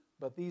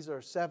but these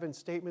are 7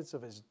 statements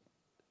of his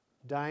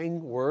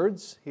dying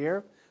words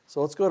here. So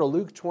let's go to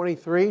Luke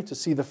 23 to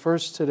see the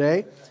first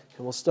today, and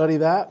we'll study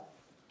that.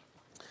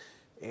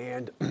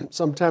 And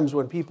sometimes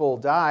when people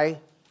die,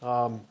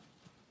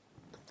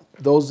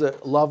 those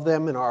that love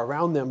them and are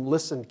around them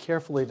listen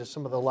carefully to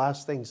some of the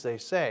last things they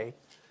say.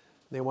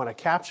 They want to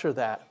capture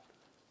that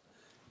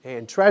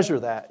and treasure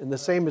that. And the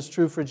same is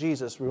true for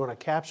Jesus. We want to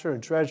capture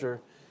and treasure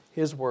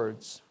his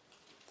words.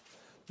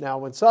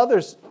 Now,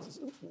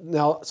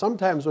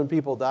 sometimes when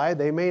people die,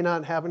 they may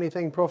not have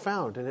anything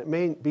profound, and it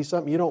may be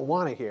something you don't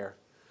want to hear.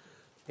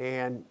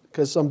 And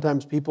because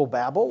sometimes people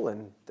babble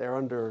and they're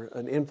under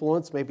an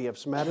influence, maybe of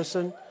some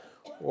medicine,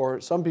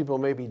 or some people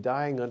may be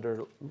dying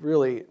under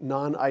really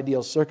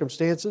non-ideal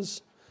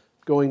circumstances,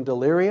 going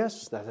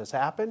delirious. That has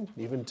happened,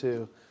 even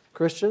to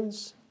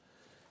Christians.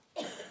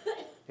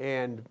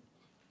 And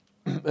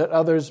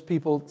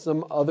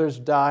some others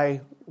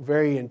die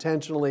very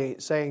intentionally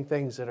saying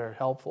things that are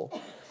helpful.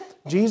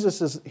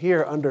 Jesus is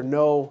here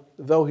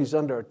though he's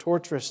under a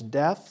torturous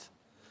death,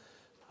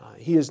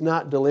 he is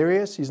not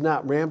delirious, he's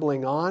not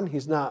rambling on,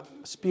 he's not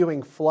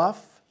spewing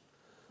fluff.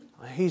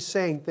 He's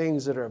saying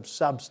things that are of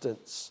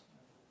substance.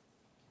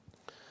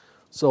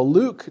 So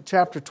Luke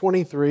chapter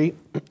 23.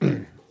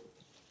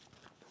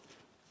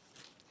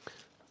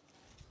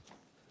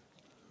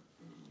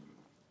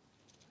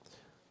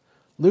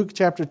 Luke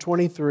chapter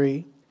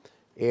 23,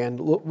 and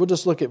we'll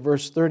just look at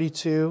verse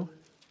 32,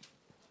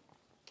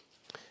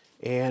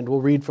 and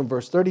we'll read from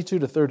verse 32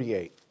 to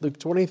 38. Luke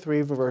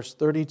 23, verse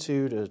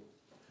 32 to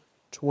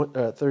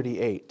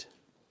 38.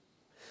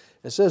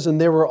 It says,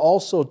 "And there were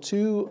also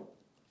 2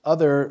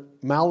 other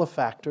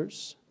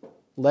malefactors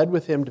led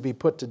with him to be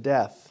put to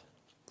death.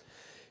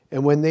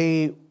 And when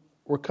they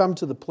were come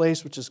to the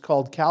place which is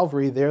called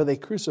Calvary, there they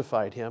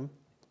crucified him,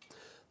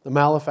 the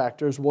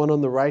malefactors, one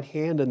on the right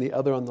hand and the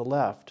other on the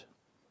left.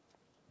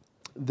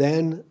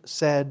 Then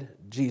said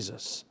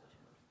Jesus,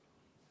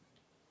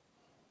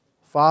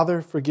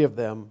 'Father, forgive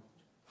them,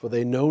 for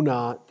they know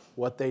not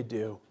what they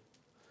do.'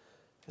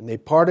 And they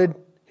parted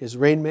his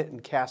raiment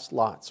and cast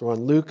lots." We're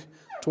on Luke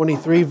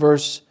 23,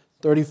 verse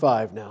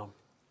 35 now.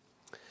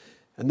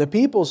 "And the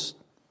people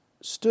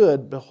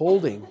stood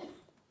beholding,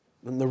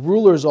 and the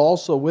rulers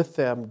also with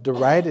them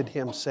derided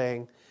him,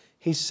 saying,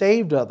 'He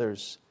saved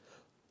others.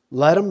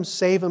 Let him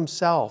save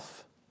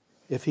himself,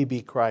 if he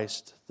be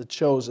Christ, the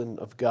chosen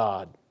of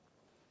God.'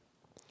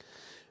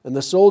 And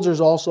the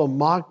soldiers also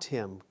mocked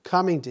him,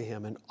 coming to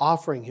him and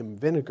offering him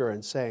vinegar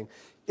and saying,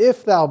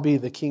 'If thou be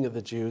the King of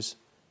the Jews,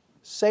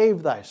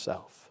 save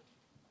thyself.'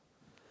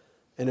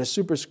 And a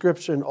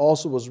superscription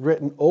also was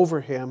written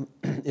over him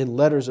in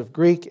letters of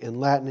Greek and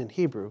Latin and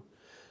Hebrew,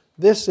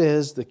 'This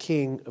is the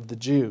King of the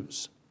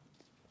Jews.'"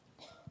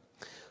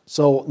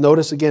 So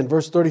notice again,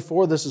 verse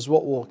 34, this is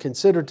what we'll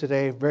consider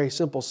today, a very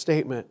simple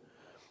statement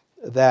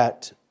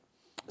that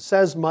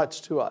says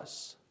much to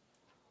us.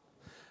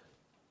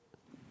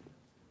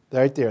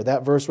 Right there,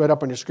 that verse right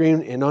up on your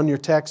screen and on your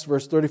text,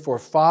 verse 34,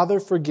 "Father,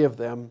 forgive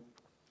them,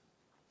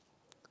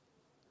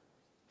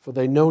 for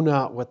they know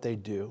not what they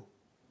do."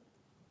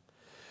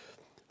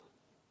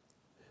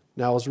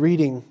 Now, I was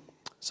reading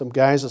some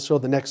guys, I'll show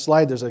the next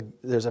slide,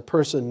 there's a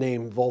person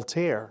named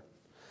Voltaire.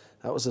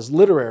 That was his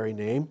literary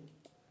name.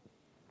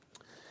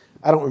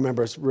 I don't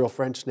remember his real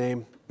French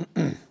name.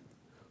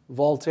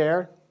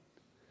 Voltaire.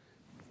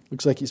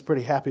 Looks like he's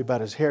pretty happy about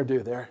his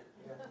hairdo there.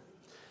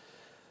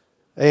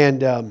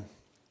 And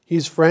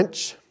he's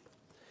French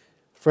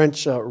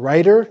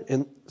writer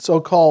and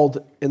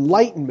so-called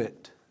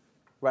Enlightenment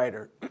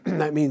writer.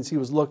 That means he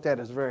was looked at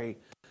as very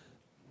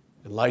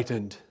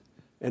enlightened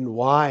and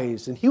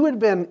wise. And he would have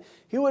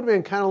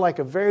been kind of like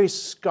a very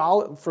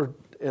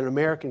in an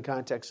American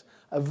context,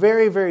 a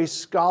very, very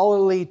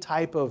scholarly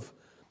type of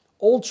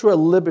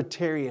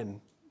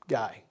ultra-libertarian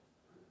guy.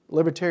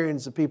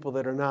 Libertarians are people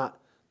that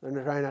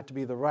they're trying not to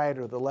be the right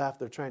or the left.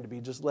 They're trying to be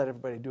just let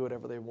everybody do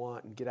whatever they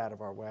want and get out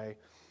of our way.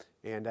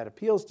 And that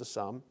appeals to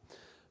some.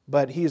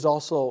 But he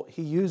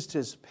used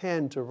his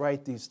pen to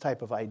write these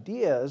type of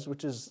ideas,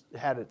 which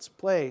had its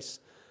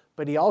place.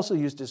 But he also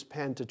used his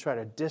pen to try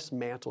to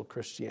dismantle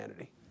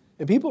Christianity.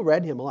 And people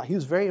read him a lot. He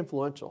was very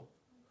influential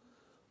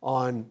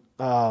on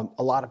a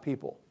lot of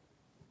people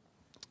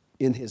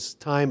in his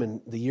time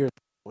and the years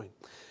going.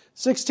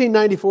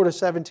 1694 to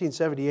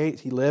 1778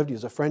 he lived. He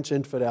was a French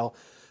infidel.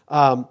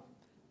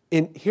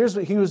 Here's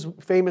what he was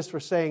famous for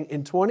saying.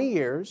 In 20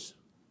 years,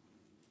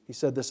 he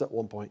said this at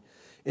one point,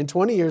 "In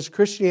 20 years,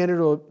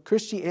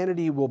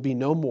 Christianity will be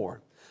no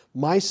more.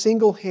 My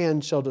single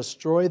hand shall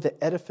destroy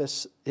the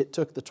edifice it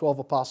took the 12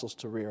 apostles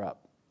to rear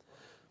up."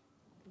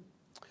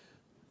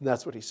 And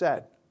that's what he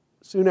said.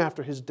 Soon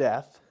after his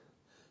death,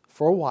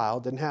 for a while,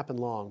 didn't happen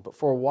long, but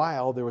for a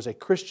while there was a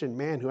Christian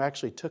man who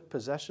actually took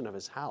possession of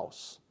his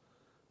house,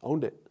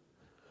 owned it.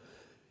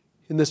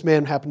 And this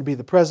man happened to be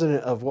the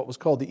president of what was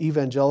called the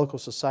Evangelical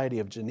Society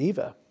of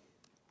Geneva.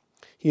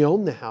 He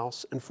owned the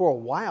house, and for a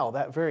while,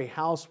 that very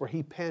house where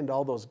he penned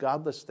all those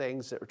godless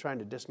things that were trying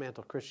to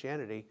dismantle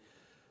Christianity,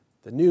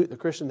 the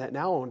Christian that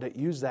now owned it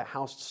used that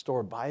house to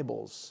store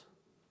Bibles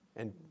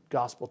and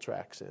gospel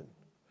tracts in.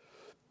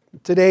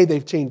 Today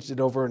they've changed it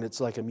over and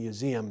it's like a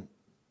museum,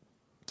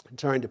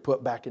 trying to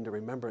put back into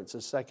remembrance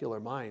his secular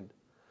mind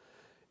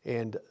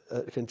and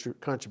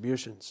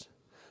contributions.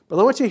 But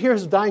I want you to hear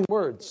his dying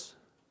words.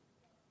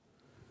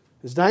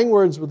 His dying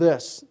words were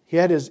this. He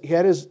had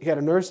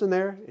a nurse in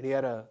there and he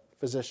had a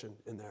physician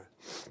in there.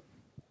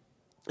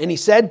 And he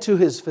said to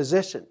his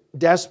physician,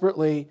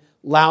 desperately,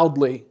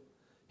 loudly,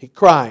 he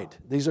cried.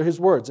 These are his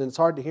words, and it's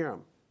hard to hear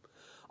them.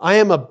 I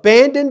am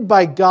abandoned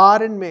by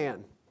God and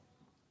man.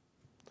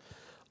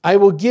 I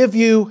will give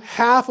you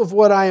half of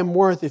what I am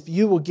worth if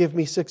you will give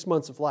me 6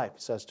 months of life,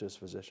 he says to his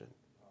physician.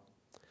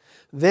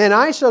 Then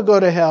I shall go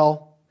to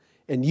hell,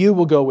 and you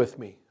will go with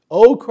me.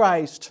 O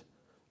Christ,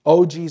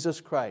 O Jesus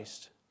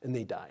Christ. And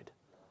they died.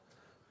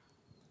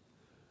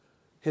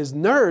 His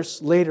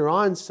nurse later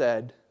on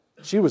said,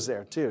 she was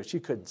there too, she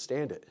couldn't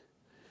stand it.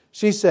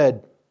 She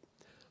said,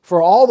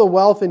 for all the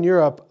wealth in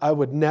Europe, I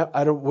wouldn't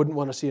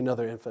want to see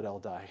another infidel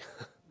die.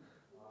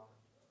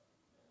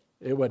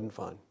 It wasn't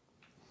fun.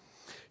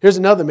 Here's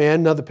another man,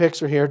 another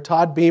picture here.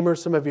 Todd Beamer,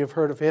 some of you have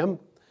heard of him.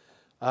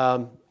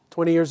 20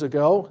 years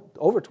ago,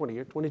 over 20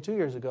 years, 22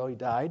 years ago, he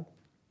died.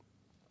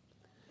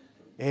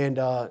 And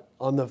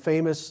on the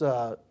famous,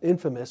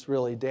 infamous,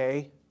 really,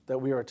 day that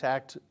we were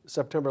attacked,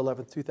 September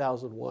 11th,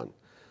 2001.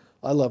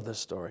 I love this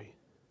story.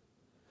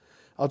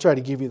 I'll try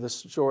to give you the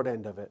short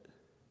end of it.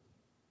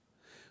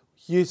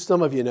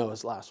 Some of you know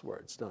his last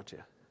words, don't you?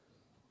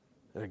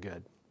 They're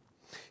good.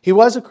 He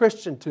was a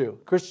Christian too.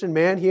 Christian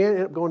man. He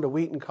ended up going to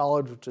Wheaton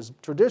College, which is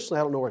traditionally,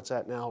 I don't know where it's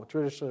at now, but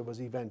traditionally it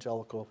was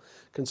evangelical,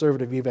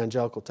 conservative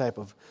evangelical type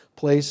of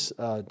place.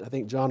 I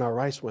think John R.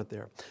 Rice went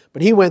there.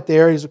 But he went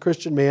there. He's a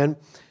Christian man.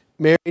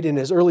 Married in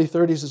his early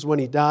 30s is when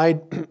he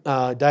died.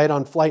 Died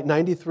on Flight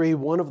 93,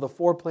 one of the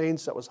 4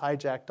 planes that was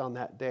hijacked on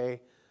that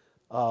day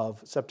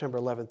of September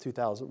 11,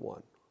 2001.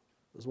 It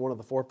was one of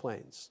the 4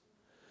 planes.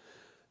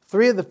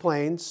 3 of the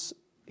planes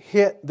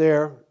hit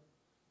their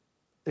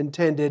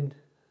intended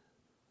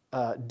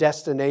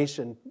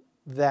destination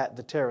that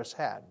the terrorists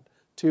had.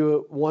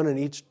 2, one in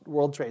each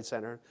World Trade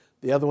Center,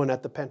 the other one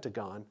at the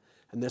Pentagon.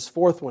 And this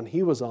 4th one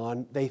he was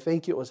on, they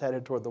think it was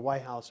headed toward the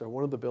White House or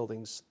one of the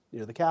buildings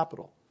near the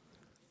Capitol.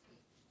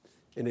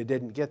 And it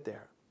didn't get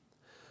there.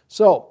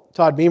 So,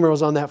 Todd Beamer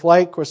was on that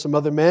flight. Of course, some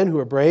other men who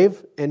were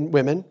brave and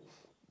women.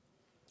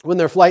 When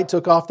their flight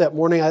took off that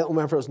morning, I don't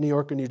remember if it was New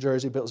York or New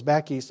Jersey, but it was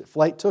back east. The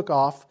flight took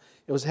off.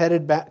 It was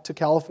headed back to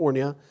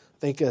California, I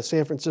think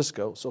San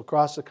Francisco, so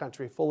across the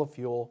country, full of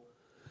fuel.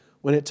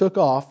 When it took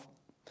off,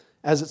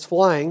 as it's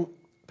flying,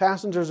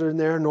 passengers are in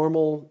there,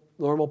 normal,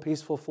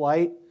 peaceful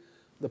flight.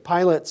 The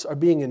pilots are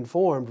being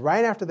informed.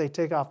 Right after they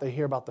take off, they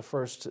hear about the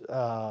first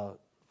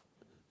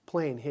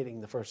plane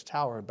hitting the first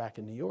tower back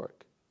in New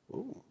York.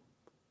 Ooh.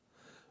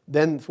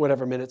 Then,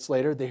 whatever minutes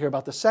later, they hear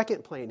about the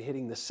second plane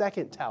hitting the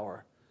second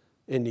tower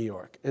in New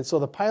York. And so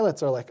the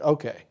pilots are like,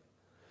 okay.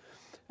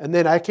 And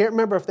then I can't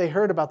remember if they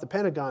heard about the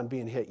Pentagon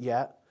being hit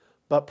yet,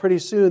 but pretty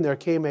soon there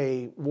came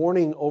a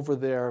warning over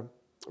their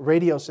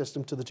radio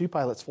system to the 2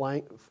 pilots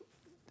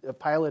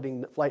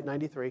piloting Flight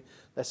 93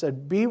 that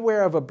said,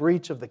 beware of a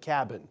breach of the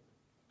cabin.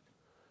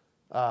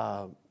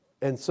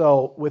 And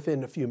so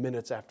within a few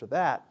minutes after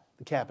that,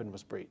 the cabin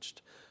was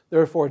breached. There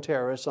were 4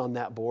 terrorists on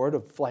that board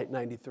of Flight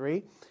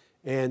 93,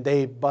 and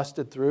they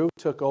busted through,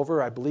 took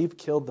over, I believe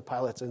killed the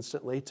pilots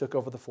instantly, took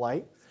over the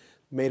flight,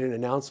 made an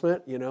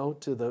announcement,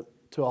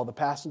 to all the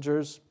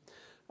passengers,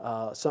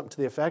 something to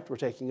the effect, we're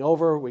taking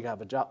over, we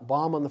have a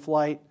bomb on the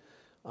flight,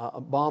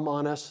 a bomb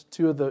on us.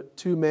 2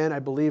 men, I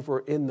believe, were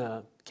in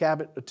the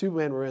cabin. 2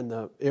 men were in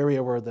the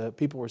area where the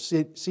people were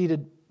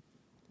seated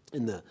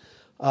in the,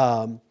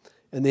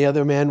 and the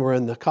other men were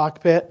in the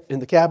cockpit, in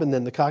the cabin,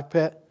 then the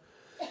cockpit.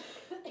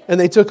 And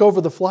they took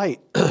over the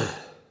flight.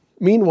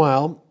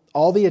 Meanwhile,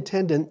 all the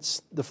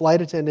attendants, the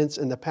flight attendants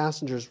and the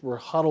passengers were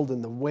huddled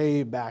in the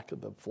way back of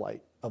the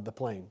flight, of the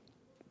plane,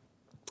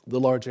 the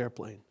large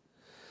airplane.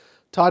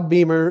 Todd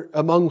Beamer,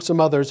 among some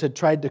others, had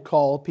tried to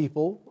call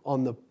people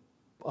on the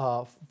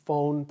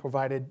phone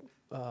provided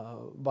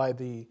by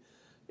the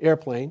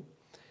airplane.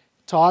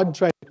 Todd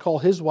tried to call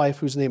his wife,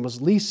 whose name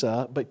was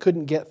Lisa, but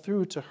couldn't get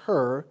through to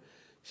her.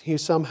 He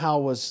somehow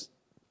was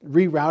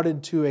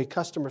rerouted to a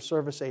customer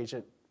service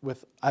agent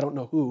with, I don't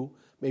know who,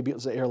 maybe it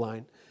was the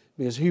airline,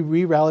 because he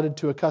rerouted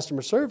to a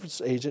customer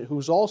service agent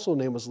whose also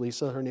name was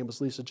Lisa. Her name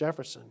was Lisa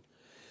Jefferson.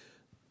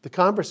 The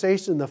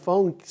conversation, the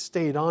phone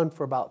stayed on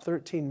for about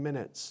 13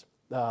 minutes.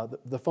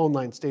 The phone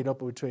line stayed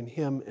open between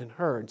him and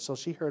her, and so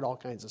she heard all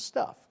kinds of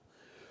stuff.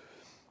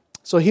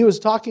 So he was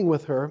talking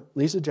with her,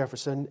 Lisa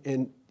Jefferson,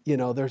 and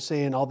they're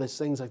saying all these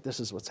things like this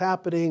is what's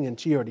happening, and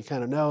she already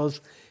kind of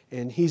knows,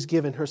 and he's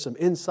given her some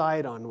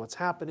insight on what's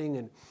happening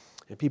and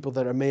people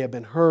that may have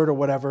been hurt or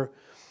whatever.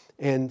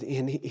 And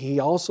he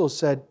also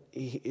said,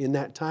 in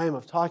that time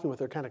of talking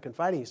with her, kind of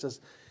confiding, he says,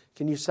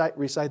 can you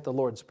recite the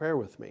Lord's Prayer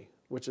with me?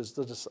 Which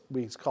is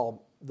we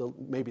call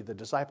maybe the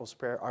disciples'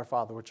 prayer, Our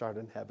Father which art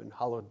in heaven,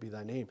 hallowed be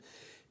thy name.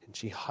 And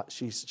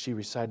she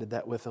recited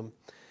that with him.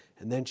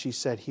 And then she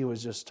said he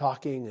was just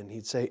talking, and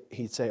he'd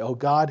say, oh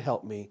God,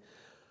 help me.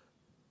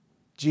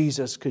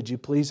 Jesus, could you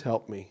please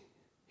help me?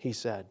 He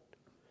said.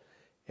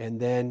 And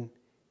then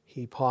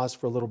he paused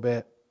for a little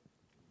bit.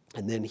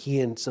 And then he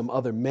and some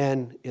other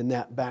men in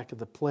that back of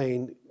the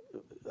plane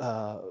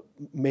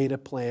made a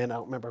plan. I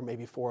don't remember,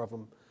 maybe 4 of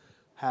them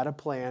had a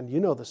plan. You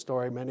know the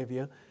story, many of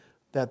you,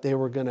 that they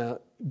were going to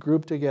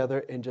group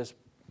together and just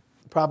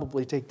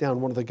probably take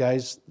down one of the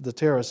guys, the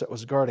terrorist that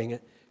was guarding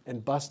it,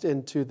 and bust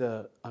into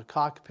the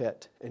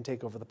cockpit and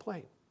take over the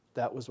plane.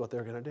 That was what they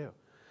were going to do.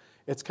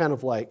 It's kind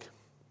of like,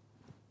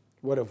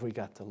 what have we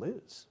got to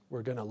lose?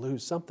 We're going to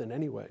lose something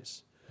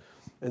anyways.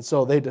 And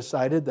so they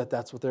decided that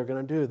that's what they're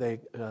going to do. They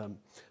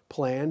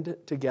planned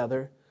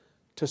together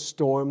to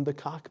storm the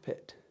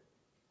cockpit,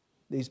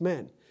 these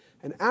men.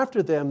 And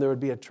after them, there would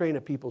be a train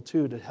of people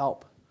too to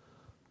help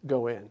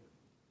go in.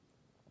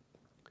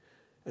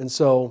 And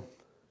so,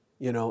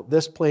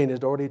 this plane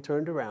had already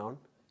turned around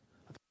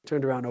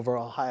over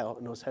Ohio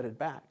and was headed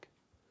back.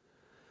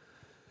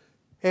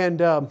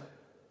 And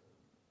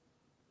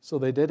so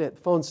they did it.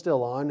 The phone's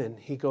still on, and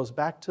he goes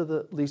back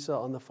to Lisa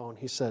on the phone.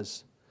 He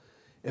says,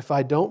 if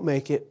I don't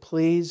make it,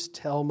 please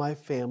tell my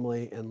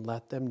family and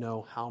let them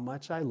know how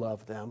much I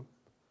love them.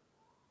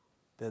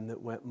 Then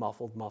it went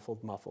muffled,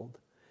 muffled, muffled.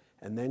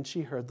 And then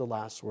she heard the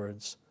last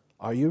words,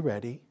 are you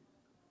ready?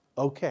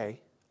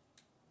 Okay,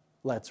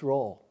 let's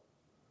roll.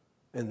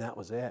 And that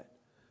was it.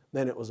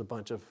 Then it was a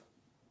bunch of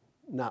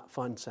not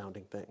fun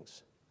sounding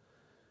things.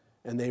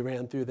 And they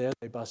ran through there,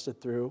 they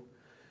busted through.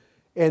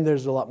 And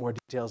there's a lot more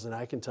details than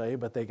I can tell you,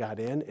 but they got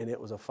in and it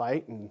was a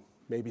fight, and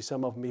maybe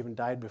some of them even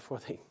died before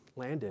they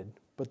landed.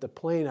 But the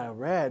plane, I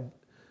read,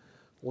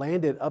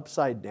 landed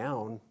upside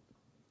down,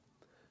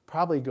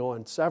 probably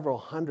going several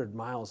hundred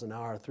miles an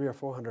hour, 300 or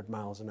 400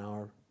 miles an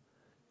hour,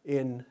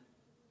 in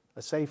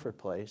a safer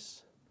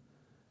place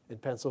in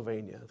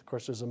Pennsylvania. Of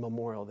course, there's a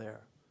memorial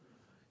there.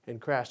 And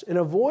crashed. And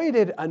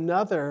avoided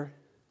another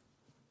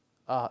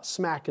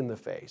smack in the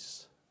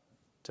face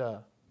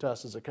to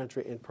us as a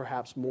country, and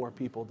perhaps more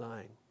people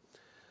dying.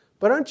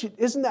 But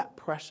isn't that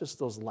precious,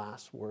 those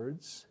last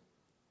words?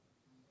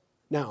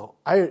 Now,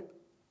 I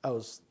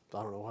was,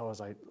 I don't know, how was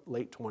I,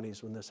 late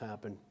 20s when this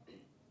happened.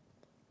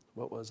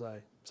 What was I?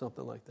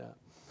 Something like that.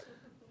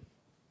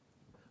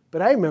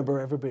 But I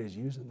remember everybody's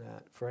using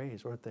that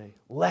phrase, weren't they?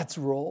 Let's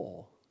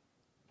roll.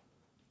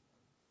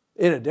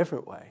 In a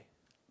different way.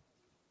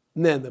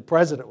 And then the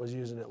president was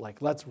using it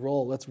like, let's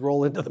roll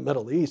into the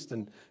Middle East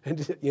and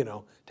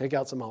take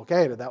out some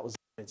Al-Qaeda. That was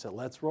the mindset,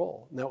 let's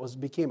roll. And that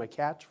became a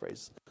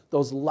catchphrase.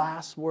 Those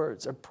last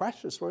words are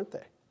precious, weren't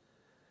they?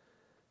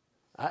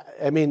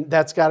 I mean,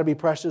 that's got to be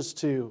precious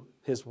to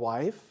his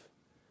wife.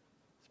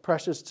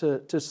 Precious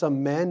to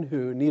some men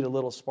who need a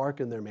little spark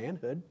in their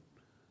manhood.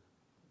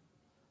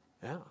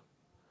 Yeah.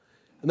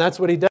 And that's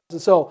what he does.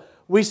 And so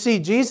we see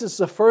Jesus,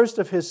 the first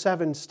of his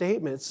 7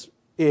 statements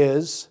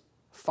is,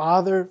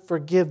 Father,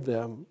 forgive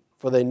them,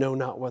 for they know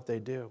not what they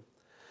do.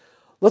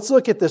 Let's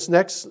look at this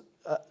next,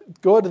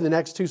 go to the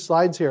next 2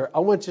 slides here. I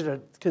want you to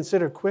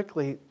consider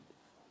quickly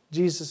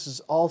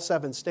Jesus' all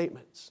 7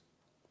 statements.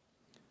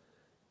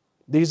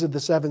 These are the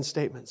 7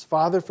 statements.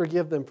 Father,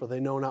 forgive them, for they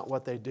know not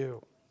what they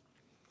do.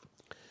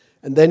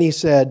 And then he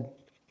said,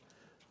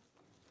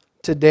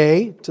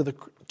 today, to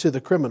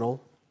the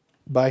criminal,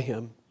 by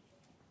him,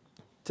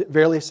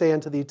 verily say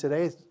unto thee,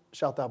 today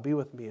shalt thou be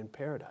with me in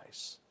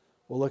paradise.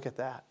 We'll look at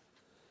that.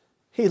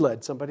 He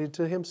led somebody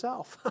to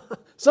himself.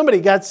 Somebody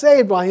got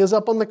saved while he was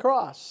up on the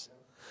cross.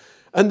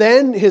 And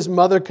then his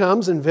mother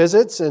comes and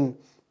visits, and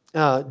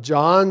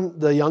John,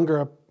 the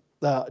younger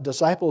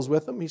disciple, is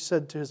with him. He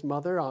said to his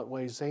mother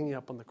while he's hanging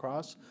up on the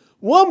cross,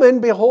 woman,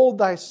 behold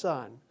thy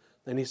son.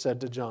 Then he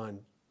said to John,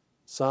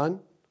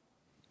 son,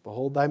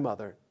 behold thy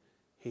mother.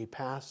 He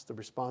passed the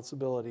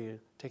responsibility of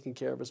taking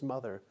care of his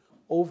mother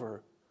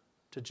over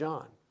to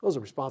John. It was a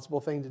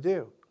responsible thing to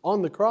do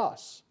on the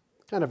cross.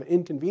 Kind of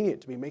inconvenient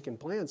to be making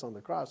plans on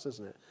the cross,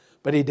 isn't it?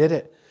 But he did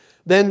it.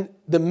 Then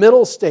the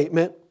middle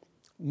statement,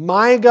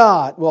 my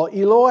God, well,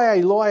 Eloi,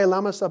 Eloi,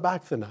 lama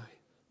sabachthani.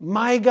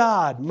 My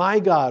God,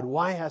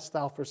 why hast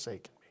thou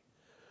forsaken me?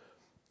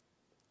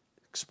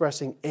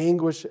 Expressing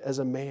anguish as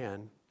a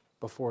man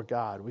before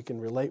God. We can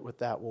relate with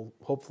that. We'll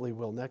hopefully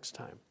next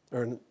time,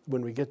 or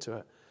when we get to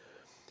it.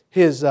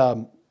 His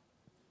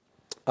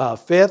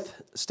 5th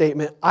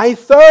statement, I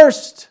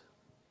thirst.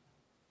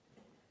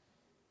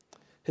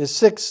 His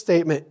 6th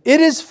statement, it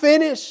is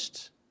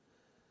finished.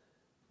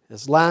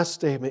 His last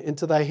statement,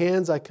 into thy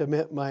hands I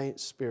commit my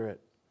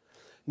spirit.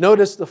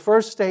 Notice the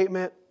first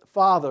statement,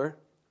 Father.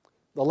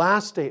 The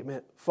last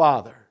statement,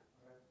 Father.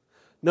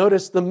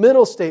 Notice the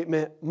middle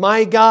statement,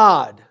 my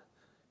God.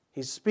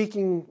 He's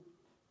speaking,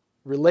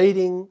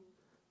 relating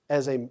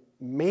as a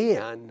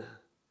man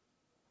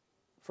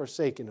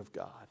forsaken of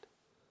God.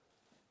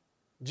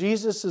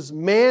 Jesus'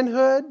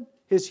 manhood,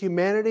 his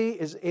humanity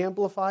is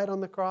amplified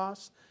on the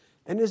cross.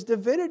 And his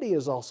divinity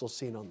is also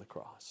seen on the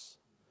cross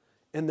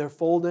in their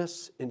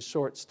fullness in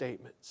short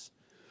statements.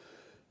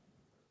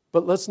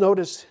 But let's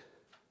notice,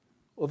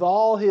 with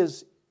all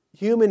his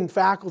human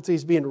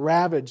faculties being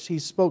ravaged, he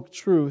spoke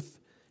truth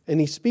And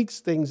he speaks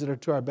things that are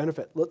to our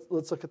benefit.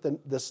 Let's look at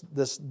this.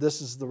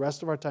 This is the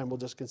rest of our time. We'll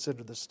just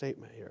consider this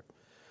statement here.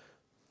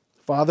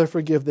 Father,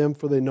 forgive them,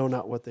 for they know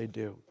not what they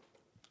do.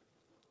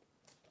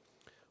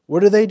 What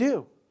do they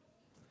do?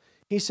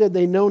 He said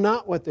they know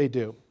not what they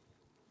do.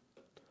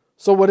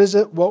 So what is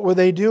it? What were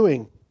they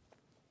doing?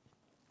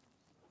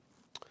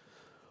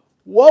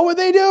 What were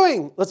they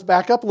doing? Let's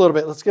back up a little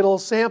bit. Let's get a little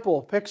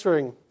sample,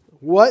 picturing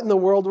what in the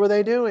world were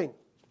they doing?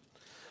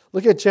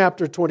 Look at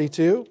chapter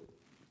 22.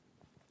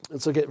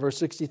 Let's look at verse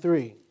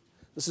 63.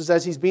 This is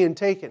as he's being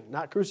taken,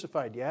 not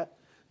crucified yet.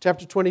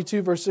 Chapter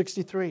 22, verse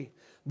 63.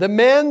 The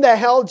men that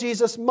held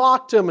Jesus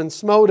mocked him and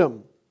smote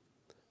him.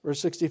 Verse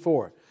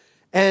 64.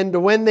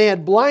 And when they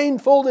had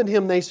blindfolded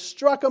him, they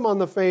struck him on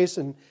the face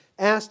and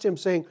asked him,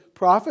 saying,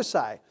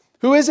 Prophesy,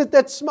 who is it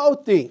that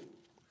smote thee?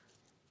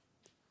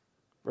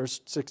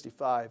 Verse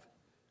 65.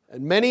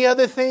 And many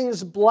other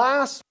things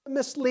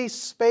blasphemously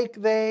spake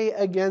they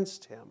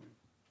against him.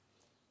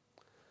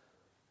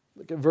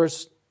 Look at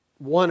verse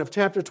 1 of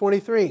chapter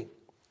 23.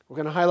 We're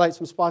going to highlight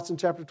some spots in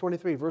chapter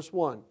 23, verse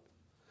 1.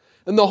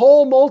 And the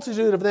whole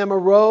multitude of them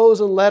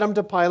arose and led him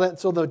to Pilate.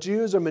 So the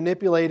Jews are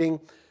manipulating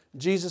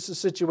Jesus'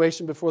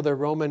 situation before the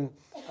Roman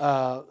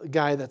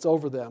guy that's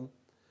over them.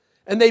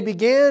 And they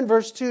began,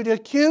 verse 2, to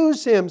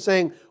accuse him,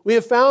 saying, We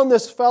have found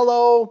this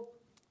fellow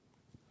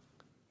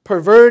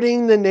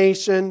perverting the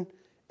nation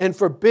and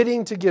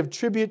forbidding to give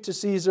tribute to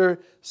Caesar,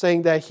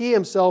 saying that he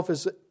himself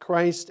is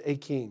Christ a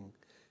king.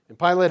 And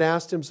Pilate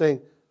asked him,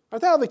 saying,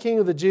 Art thou the king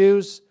of the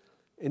Jews?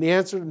 And he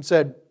answered and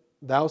said,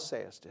 Thou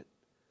sayest it.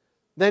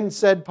 Then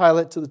said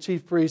Pilate to the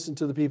chief priests and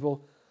to the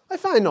people, I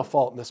find no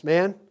fault in this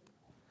man.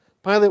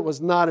 Pilate was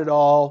not at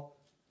all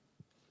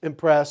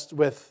impressed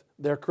with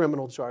their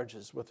criminal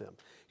charges with him.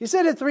 He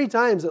said it 3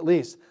 times at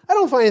least. I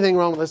don't find anything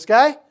wrong with this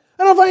guy.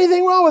 I don't find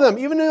anything wrong with him.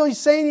 Even though he's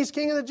saying he's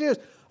king of the Jews,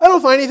 I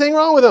don't find anything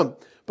wrong with him.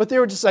 But they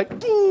were just like,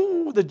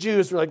 the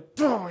Jews were like,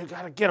 you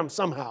got to get him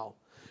somehow.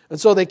 And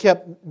so they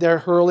kept their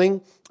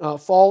hurling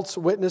false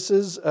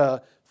witnesses,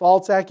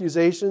 false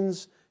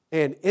accusations,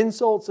 and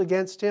insults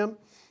against him.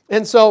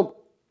 And so,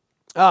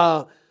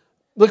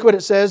 look what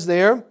it says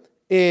there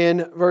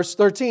in verse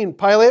 13.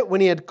 Pilate,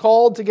 when he had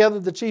called together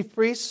the chief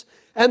priests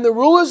and the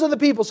rulers of the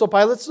people, so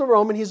Pilate's the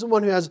Roman, he's the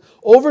one who has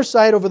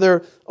oversight over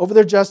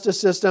their justice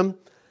system.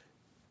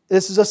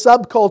 This is a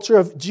subculture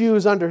of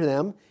Jews under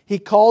them. He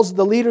calls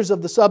the leaders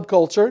of the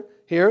subculture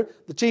here,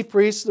 the chief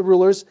priests, the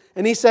rulers,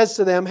 and he says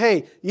to them,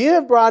 Hey, ye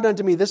have brought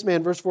unto me this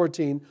man, verse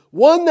 14,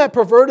 one that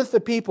perverteth the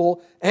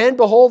people, and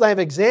behold, I have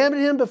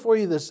examined him before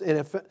you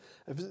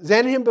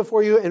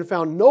and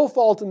found no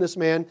fault in this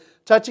man,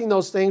 touching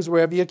those things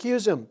whereof ye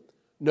accuse him.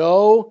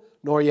 No,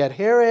 nor yet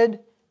Herod,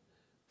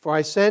 for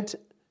I sent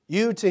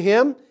you to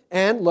him,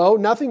 and lo,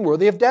 nothing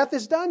worthy of death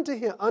is done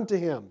unto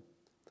him.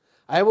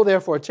 I will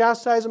therefore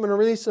chastise him and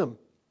release him.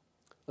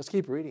 Let's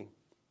keep reading.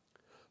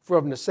 For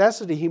of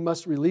necessity he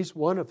must release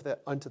one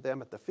unto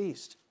them at the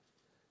feast.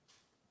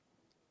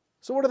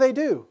 So what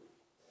do?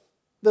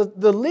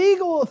 The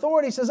legal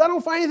authority says, I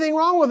don't find anything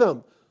wrong with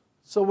him.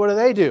 So what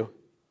do?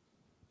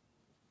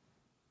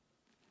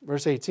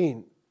 Verse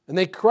 18. And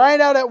they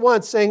cried out at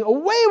once, saying,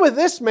 Away with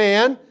this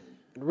man,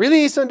 and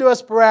release unto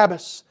us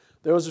Barabbas.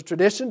 There was a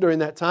tradition during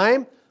that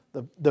time.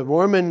 The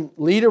Roman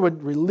leader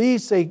would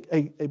release a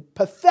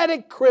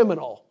pathetic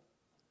criminal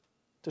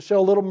to show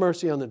a little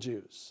mercy on the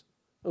Jews.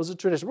 It was a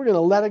tradition. We're going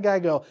to let a guy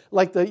go.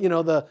 Like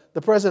the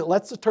president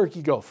lets the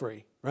turkey go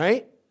free,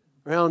 right?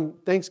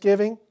 Around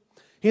Thanksgiving.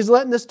 He's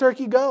letting this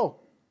turkey go.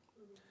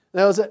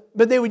 But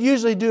they would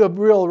usually do a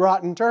real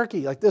rotten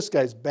turkey. Like, this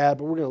guy's bad,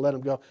 but we're going to let him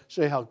go.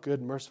 Show you how good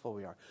and merciful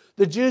we are.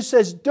 The Jews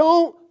says,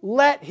 don't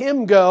let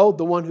him go,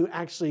 the one who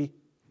actually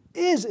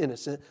is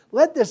innocent.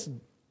 Let this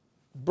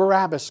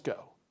Barabbas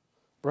go.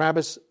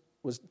 Barabbas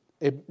was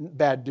a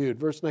bad dude.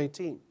 Verse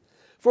 19.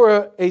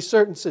 For a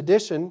certain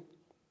sedition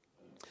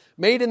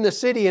made in the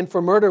city and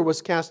for murder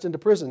was cast into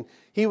prison.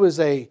 He was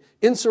an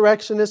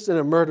insurrectionist and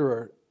a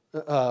murderer,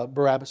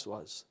 Barabbas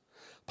was.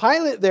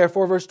 Pilate,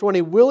 therefore, verse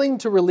 20, willing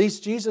to release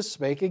Jesus,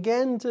 spake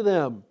again to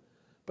them.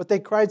 But they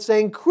cried,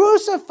 saying,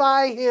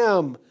 Crucify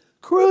him!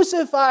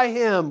 Crucify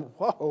him!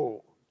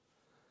 Whoa!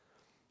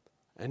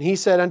 And he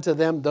said unto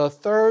them the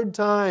 3rd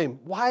time,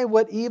 Why,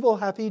 what evil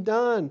hath he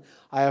done?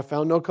 I have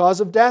found no cause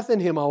of death in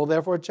him. I will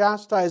therefore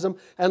chastise him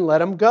and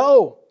let him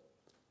go.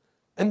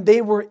 And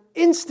they were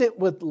instant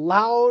with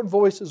loud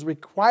voices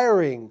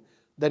requiring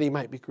that he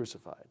might be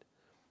crucified.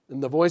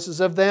 And the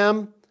voices of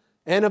them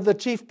and of the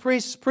chief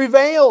priests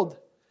prevailed.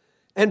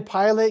 And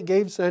Pilate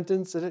gave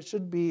sentence that it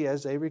should be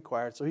as they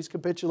required. So he's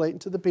capitulating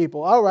to the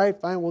people. All right,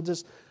 fine,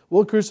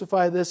 we'll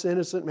crucify this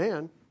innocent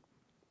man.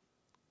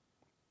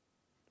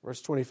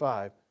 Verse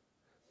 25.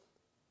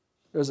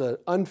 There's an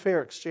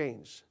unfair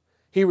exchange.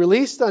 He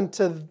released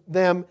unto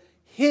them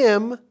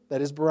him,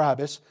 that is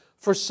Barabbas,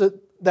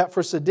 that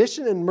for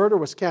sedition and murder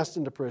was cast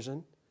into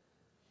prison,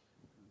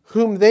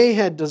 whom they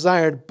had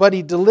desired, but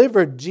he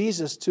delivered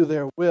Jesus to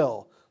their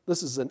will.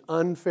 This is an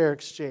unfair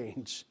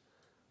exchange.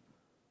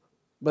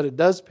 But it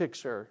does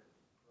picture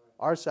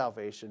our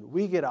salvation.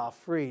 We get off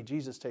free.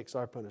 Jesus takes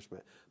our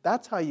punishment.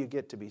 That's how you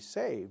get to be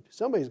saved.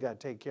 Somebody's got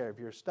to take care of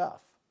your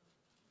stuff,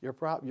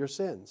 your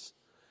sins.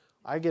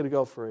 I get to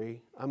go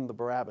free. I'm the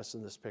Barabbas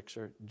in this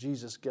picture.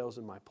 Jesus goes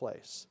in my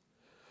place.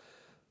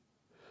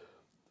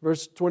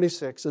 Verse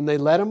 26, and they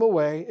led him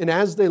away. And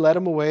as they led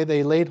him away,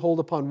 they laid hold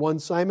upon one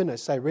Simon, a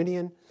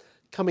Cyrenian,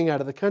 coming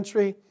out of the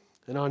country.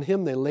 And on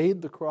him they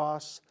laid the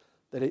cross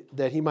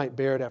that he might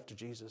bear it after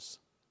Jesus.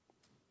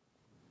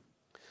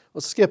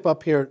 Let's skip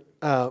up here,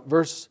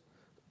 verse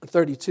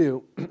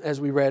 32,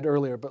 as we read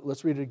earlier, but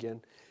let's read it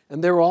again.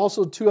 And there were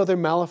also 2 other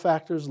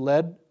malefactors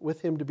led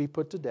with him to be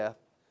put to death.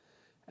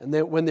 And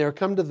then when they were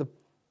come to the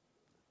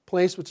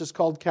place which is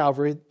called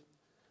Calvary,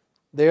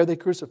 there they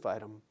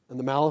crucified him. And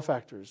the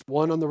malefactors,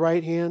 one on the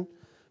right hand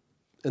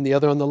and the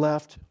other on the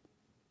left.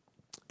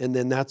 And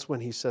then that's when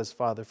he says,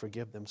 Father,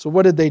 forgive them. So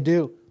what did they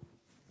do?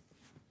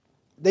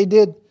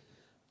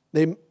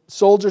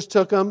 Soldiers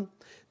took him.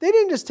 They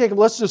didn't just take him,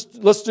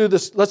 let's do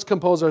this, let's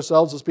compose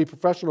ourselves, let's be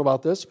professional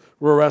about this.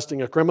 We're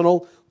arresting a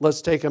criminal,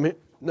 let's take him in.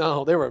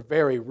 No, they were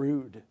very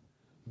rude.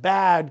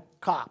 Bad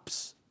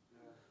cops.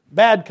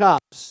 Bad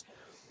cops.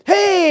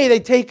 Hey,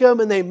 they take him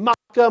and they mock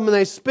him and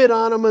they spit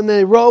on him and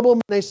they robe him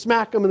and they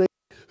smack him and they,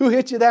 who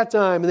hit you that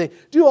time? And they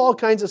do all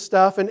kinds of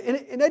stuff. And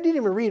I didn't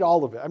even read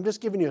all of it. I'm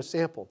just giving you a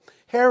sample.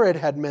 Herod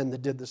had men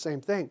that did the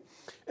same thing.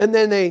 And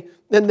then they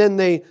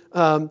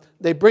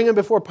bring him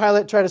before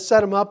Pilate, try to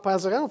set him up.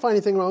 Pilate's like, I don't find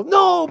anything wrong.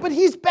 No, but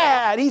he's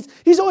bad.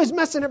 He's always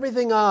messing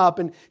everything up.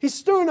 And he's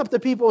stirring up the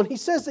people. And he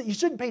says that you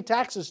shouldn't pay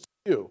taxes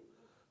to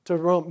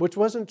Rome, which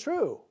wasn't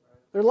true.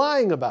 They're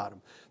lying about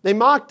him. They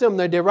mocked him.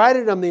 They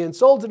derided him. They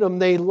insulted him.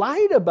 They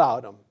lied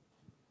about him.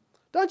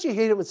 Don't you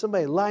hate it when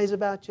somebody lies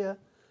about you?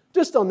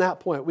 Just on that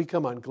point, we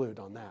come unglued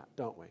on that,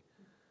 don't we?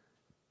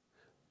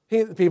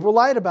 People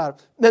lied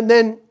about him.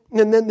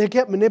 And then they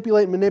kept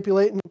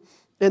manipulating.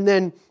 And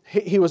then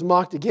he was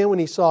mocked again when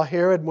he saw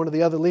Herod, one of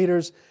the other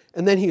leaders.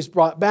 And then he's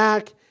brought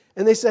back.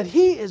 And they said,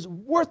 he is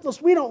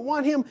worthless. We don't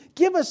want him.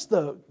 Give us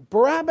the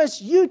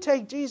Barabbas. You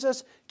take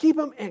Jesus, keep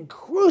him, and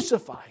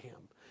crucify him.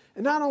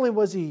 And not only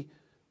was he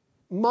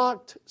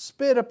mocked,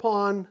 spit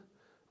upon,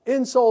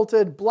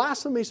 insulted,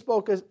 blasphemy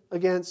spoke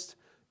against,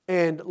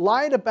 and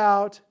lied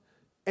about,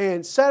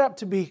 and set up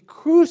to be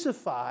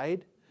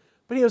crucified,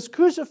 but he was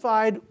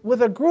crucified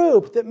with a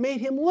group that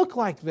made him look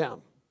like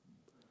them.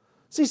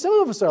 See,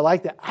 some of us are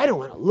like that. I don't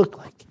want to look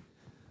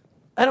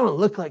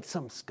like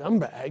some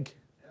scumbag.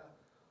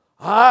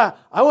 I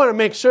want to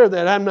make sure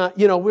that I'm not,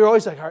 we're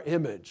always like our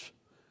image.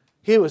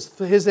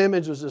 His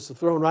image was just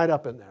thrown right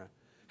up in there.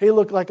 He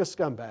looked like a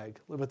scumbag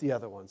with the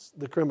other ones,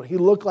 the criminal. He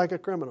looked like a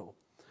criminal.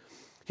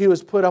 He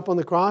was put up on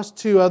the cross.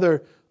 Two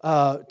other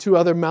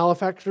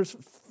malefactors,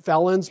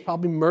 felons,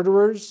 probably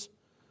murderers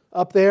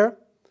up there.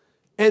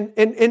 And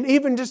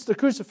even just the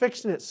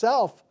crucifixion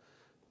itself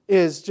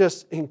is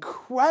just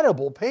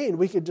incredible pain.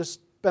 We could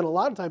just spend a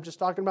lot of time just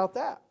talking about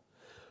that.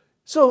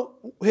 So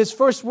his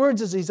first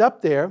words as he's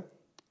up there,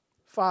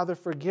 Father,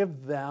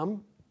 forgive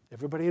them,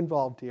 everybody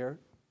involved here,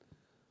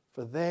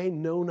 for they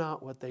know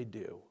not what they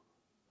do.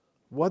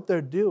 What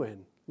they're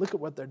doing, look at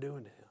what they're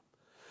doing to him.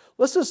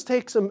 Let's just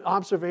take some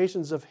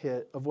observations of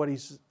what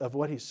he's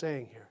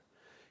saying here.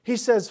 He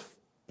says,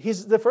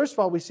 first of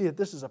all, we see that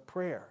this is a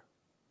prayer.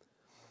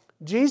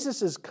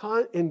 Jesus is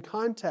in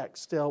contact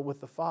still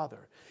with the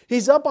Father.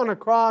 He's up on a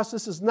cross.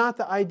 This is not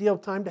the ideal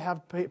time to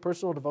have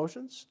personal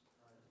devotions,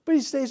 but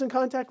he stays in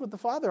contact with the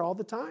Father all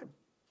the time.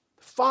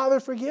 Father,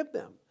 forgive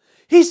them.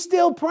 He's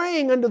still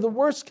praying under the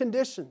worst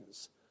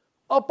conditions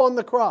up on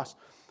the cross.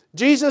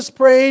 Jesus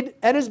prayed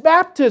at his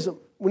baptism.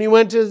 When he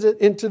went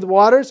into the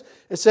waters,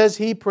 it says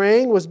he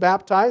praying was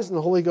baptized and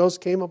the Holy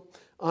Ghost came up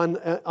on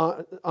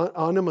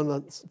him in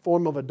the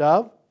form of a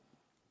dove.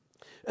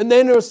 And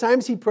then there was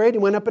times he prayed, he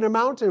went up in a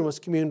mountain and was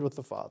communed with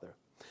the Father.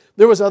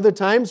 There was other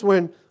times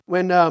when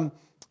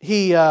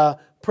he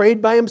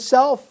prayed by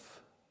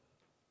himself.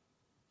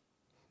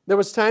 There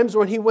was times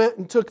when he went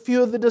and took a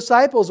few of the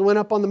disciples and went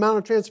up on the Mount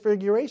of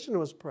Transfiguration and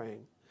was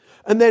praying.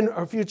 And then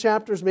a few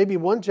chapters, maybe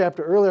one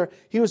chapter earlier,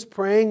 he was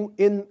praying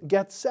in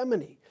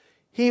Gethsemane.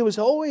 He was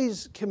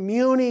always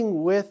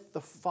communing with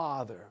the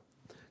Father.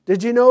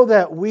 Did you know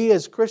that we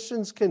as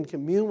Christians can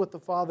commune with the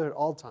Father at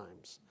all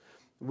times?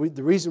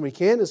 The reason we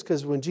can is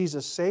because when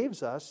Jesus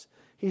saves us,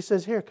 he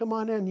says, here, come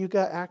on in. You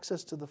got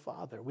access to the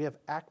Father. We have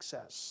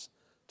access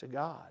to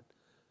God.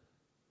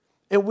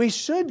 And we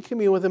should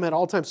commune with him at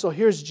all times. So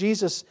here's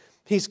Jesus.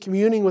 He's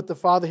communing with the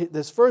Father.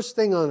 This first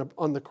thing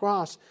on the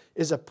cross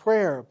is a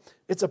prayer.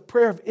 It's a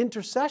prayer of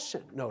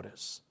intercession,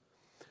 notice.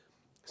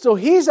 So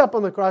he's up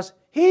on the cross.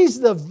 He's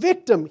the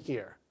victim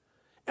here.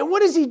 And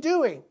what is he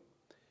doing?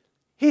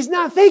 He's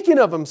not thinking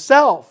of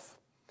himself.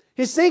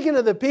 He's thinking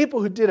of the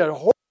people who did a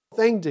horrible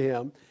thing to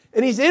him.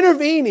 And he's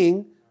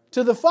intervening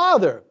to the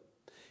Father.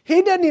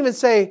 He doesn't even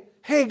say,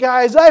 hey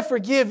guys, I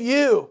forgive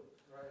you.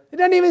 He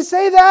doesn't even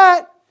say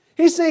that.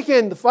 He's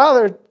thinking the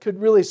Father could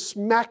really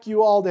smack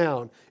you all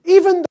down.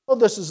 Even though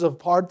this is a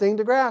hard thing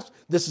to grasp.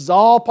 This is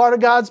all part of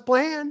God's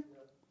plan.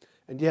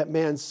 And yet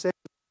man's sin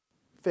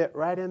fit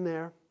right in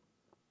there.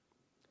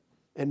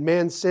 and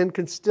man's sin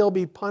can still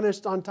be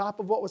punished on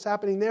top of what was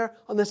happening there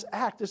on this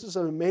act. This is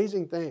an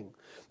amazing thing.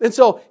 And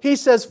so he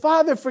says,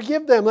 Father,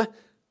 forgive them.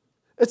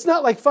 It's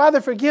not like, Father,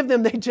 forgive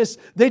them.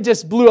 They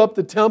just blew up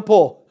the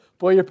temple.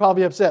 Boy, you're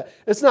probably upset.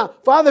 It's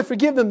not, Father,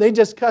 forgive them. They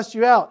just cussed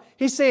you out.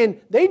 He's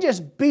saying they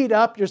just beat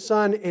up your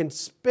son and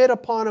spit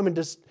upon him and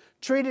just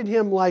treated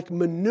him like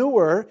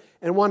manure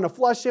and wanted to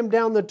flush him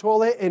down the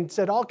toilet and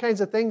said all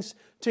kinds of things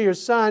to your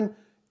son.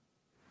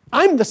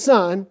 I'm the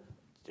son.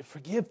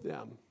 Forgive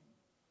them.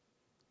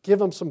 Give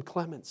them some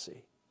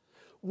clemency.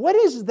 What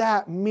does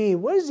that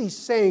mean? What is he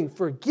saying?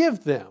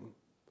 Forgive them.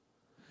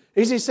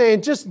 Is he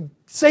saying just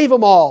save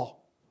them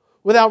all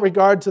without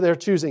regard to their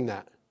choosing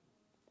that?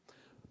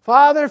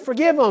 Father,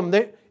 forgive them.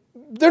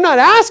 They're not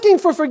asking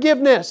for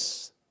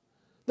forgiveness.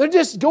 They're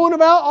just going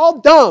about all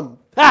dumb.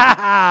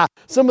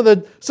 Some of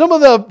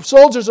the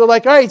soldiers are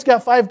like, all right, he's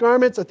got 5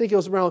 garments. I think it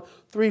was around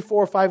 3,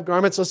 4, 5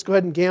 garments. Let's go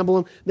ahead and gamble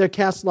them. They're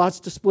cast lots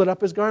to split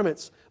up his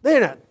garments.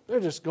 They're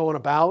just going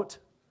about.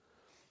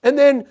 And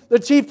then the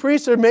chief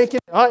priests are making,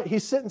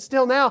 he's sitting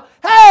still now.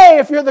 Hey,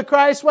 if you're the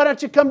Christ, why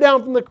don't you come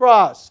down from the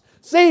cross?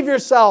 Save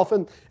yourself.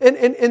 And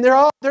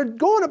they're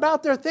going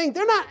about their thing.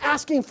 They're not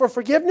asking for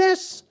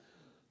forgiveness.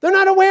 They're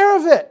not aware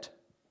of it.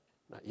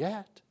 Not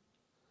yet.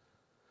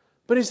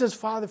 But he says,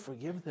 Father,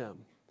 forgive them,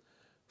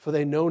 for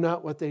they know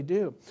not what they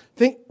do.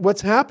 Think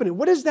what's happening.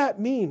 What does that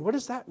mean? What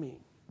does that mean?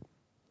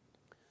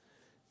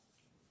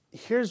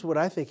 Here's what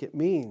I think it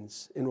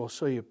means, and we'll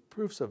show you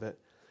proofs of it.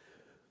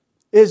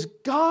 Is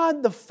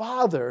God the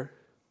Father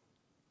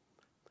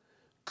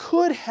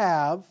could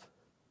have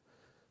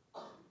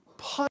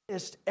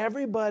punished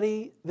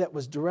everybody that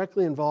was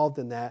directly involved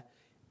in that,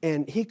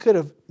 and he could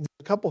have,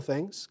 a couple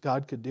things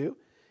God could do.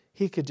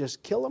 He could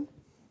just kill them.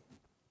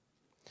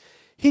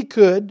 He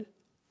could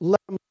let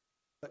them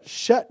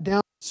shut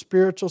down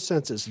spiritual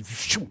senses.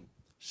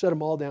 Shut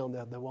them all down,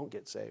 they won't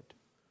get saved.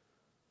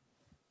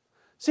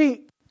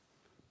 See,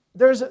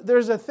 there's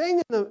a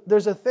thing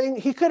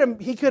he could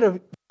have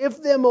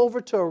given them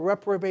over to a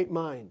reprobate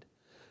mind,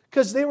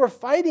 because they were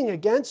fighting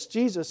against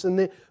Jesus,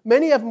 and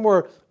many of them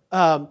were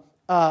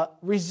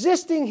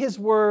resisting his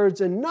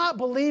words and not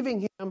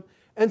believing him.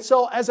 And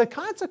so as a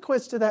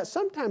consequence to that,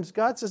 sometimes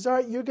God says, all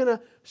right, you're going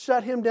to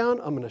shut him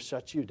down. I'm going to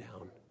shut you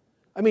down.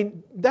 I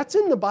mean, that's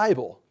in the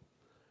Bible,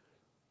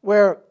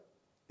 where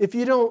if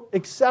you don't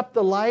accept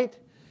the light,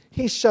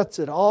 he shuts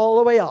it all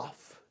the way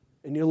off.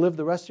 And you live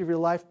the rest of your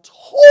life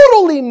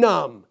totally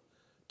numb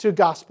to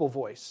gospel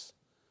voice.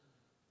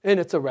 And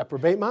it's a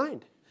reprobate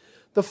mind.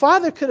 The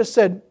Father could have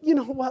said, you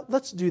know what,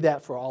 let's do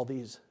that for all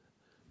these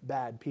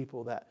bad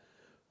people that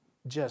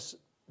just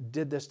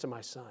did this to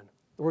my son.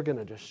 We're going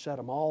to just shut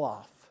them all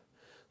off.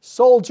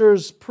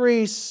 Soldiers,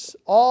 priests,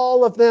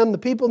 all of them, the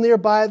people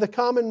nearby, the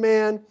common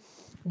man,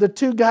 the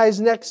 2 guys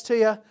next to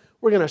you,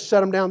 we're going to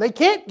shut them down. They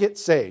can't get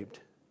saved.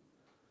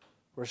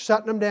 We're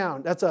shutting them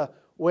down. That's a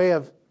way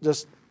of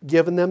just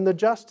giving them the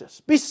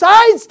justice,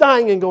 besides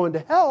dying and going to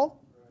hell.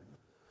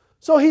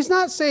 So he's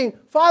not saying,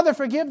 Father,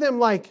 forgive them,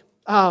 like,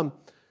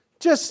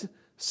 just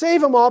save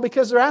them all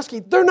because they're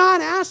asking. They're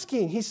not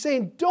asking. He's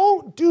saying,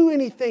 don't do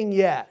anything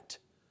yet.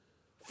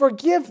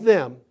 Forgive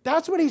them.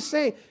 That's what he's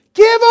saying.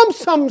 Give them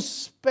some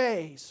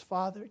space,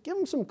 Father. Give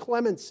them some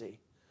clemency.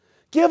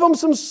 Give them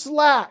some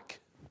slack.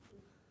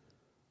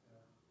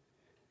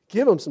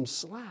 Give them some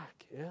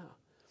slack, yeah.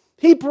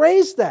 He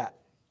prays that.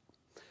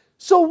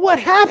 So what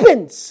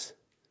happens?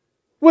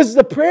 Was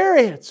the prayer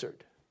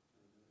answered?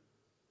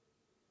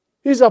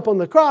 He's up on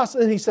the cross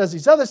and he says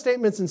these other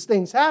statements and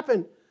things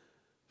happen.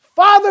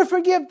 Father,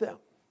 forgive them.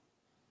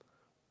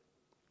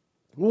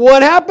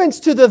 What happens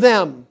to the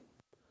them?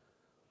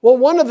 Well,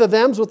 one of the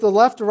thems with the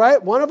left to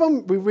right, one of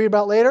them we read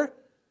about later.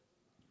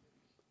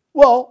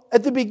 Well,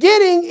 at the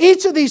beginning,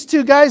 each of these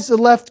 2 guys, the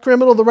left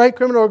criminal, the right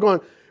criminal, are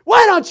going,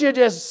 why don't you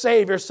just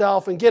save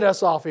yourself and get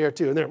us off here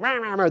too? And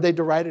they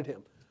derided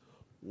him.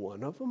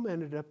 One of them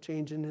ended up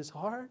changing his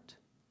heart.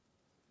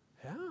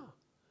 Yeah.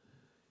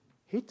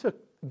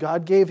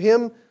 God gave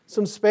him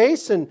some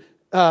space, and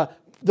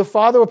the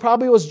Father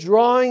probably was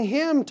drawing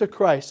him to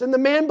Christ. And the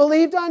man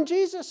believed on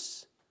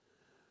Jesus.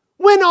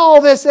 When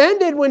all this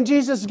ended, when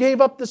Jesus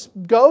gave up this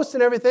ghost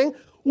and everything,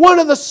 one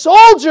of the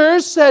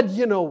soldiers said,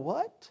 you know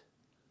what?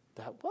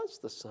 That was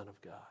the Son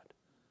of God.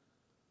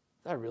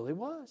 That really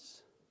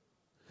was.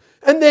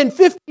 And then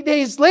 50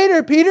 days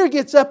later, Peter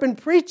gets up and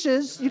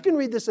preaches. You can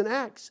read this in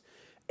Acts.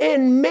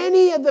 And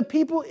many of the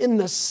people in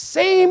the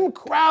same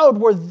crowd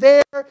were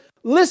there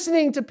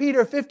listening to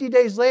Peter 50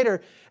 days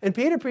later. And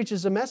Peter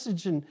preaches a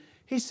message, and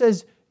he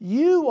says,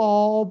 you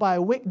all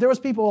there was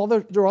people,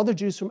 there were other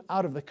Jews from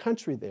out of the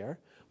country there,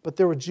 but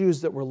there were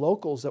Jews that were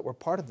locals that were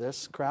part of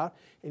this crowd.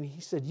 And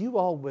he said, you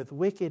all with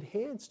wicked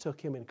hands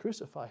took him and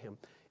crucified him.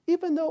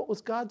 Even though it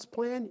was God's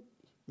plan,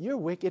 your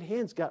wicked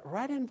hands got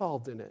right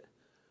involved in it.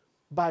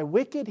 By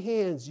wicked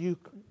hands, you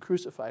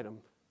crucified him.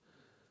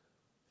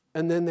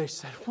 And then they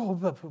said, well,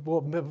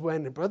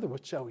 brother,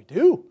 what shall we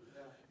do?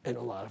 And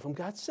a lot of them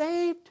got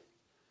saved.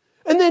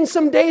 And then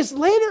some days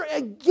later,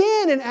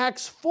 again in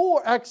Acts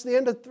 4, the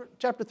end of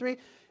chapter 3,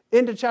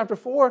 into chapter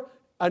 4,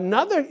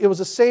 It was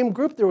the same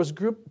group. There was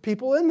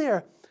people in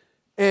there.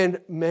 And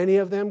many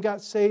of them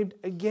got saved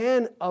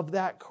again of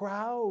that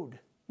crowd.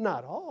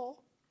 Not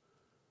all.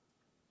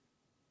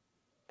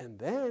 And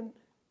then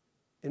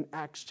in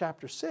Acts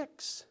chapter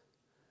 6,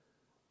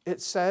 it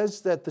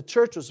says that the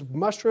church was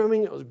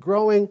mushrooming, it was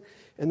growing,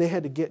 and they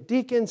had to get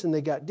deacons, and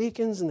they got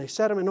deacons, and they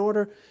set them in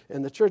order,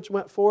 and the church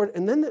went forward.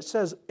 And then it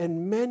says,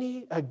 and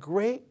a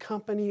great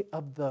company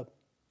of the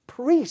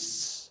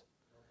priests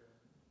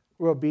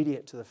were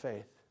obedient to the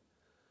faith.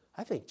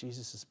 I think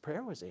Jesus'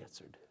 prayer was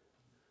answered.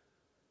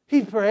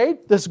 He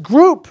prayed, this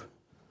group,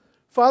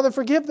 Father,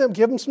 forgive them,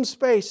 give them some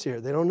space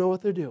here. They don't know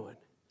what they're doing.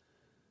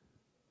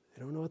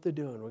 They don't know what they're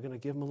doing. We're going to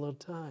give them a little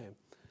time.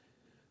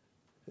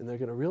 And they're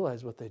going to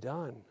realize what they've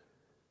done.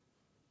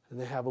 And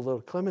they have a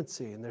little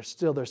clemency. And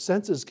their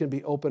senses can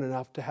be open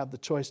enough to have the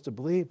choice to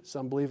believe.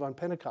 Some believe on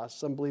Pentecost.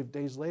 Some believe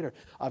days later.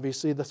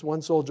 Obviously, this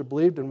one soldier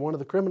believed and one of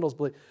the criminals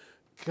believed.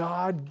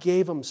 God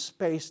gave them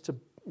space to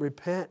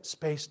repent,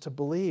 space to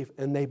believe.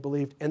 And they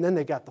believed. And then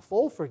they got the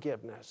full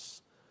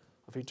forgiveness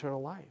of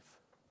eternal life.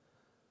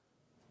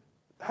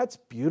 That's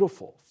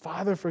beautiful.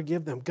 Father,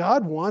 forgive them.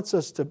 God wants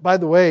us to, by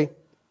the way,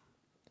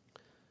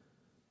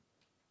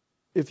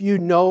 if you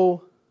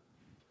know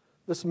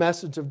this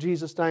message of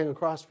Jesus dying on the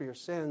cross for your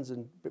sins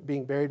and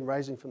being buried and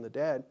rising from the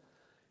dead,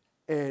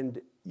 and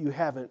you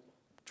haven't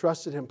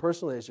trusted Him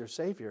personally as your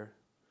Savior,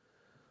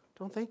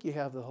 don't think you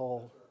have the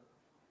whole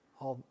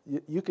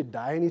you could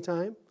die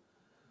anytime,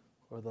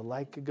 or the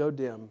light could go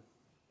dim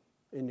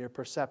in your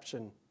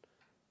perception,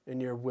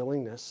 in your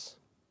willingness.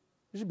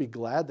 You should be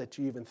glad that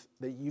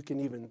you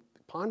can even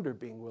ponder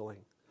being willing.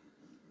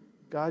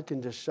 God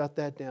can just shut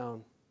that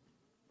down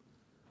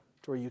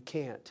to where you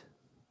can't.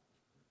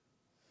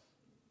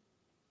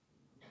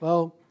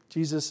 Well,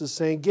 Jesus is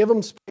saying, give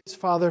them space,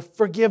 Father,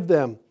 forgive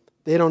them.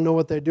 They don't know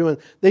what they're doing.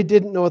 They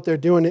didn't know what they're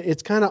doing.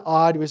 It's kind of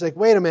odd. He's like,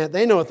 wait a minute,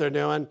 they know what they're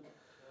doing.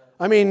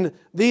 I mean,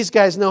 these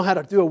guys know how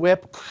to do a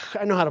whip.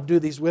 I know how to do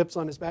these whips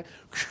on his back.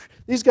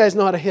 These guys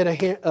know how to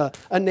hit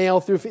a nail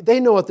through feet. They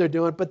know what they're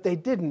doing, but they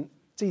didn't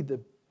see the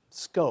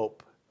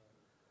scope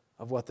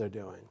of what they're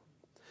doing.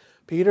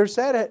 Peter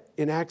said it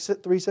in Acts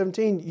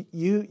 3:17.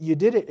 You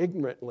did it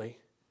ignorantly.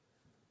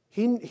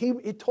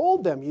 He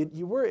told them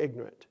you were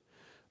ignorant.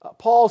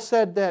 Paul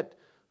said that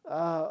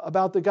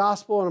about the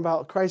gospel and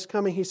about Christ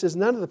coming. He says,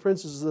 none of the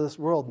princes of this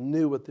world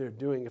knew what they're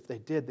doing. If they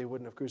did, they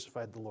wouldn't have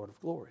crucified the Lord of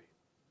glory.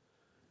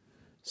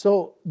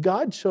 So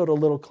God showed a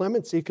little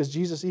clemency because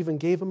Jesus even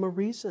gave them a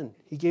reason.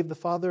 He gave the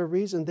Father a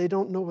reason. They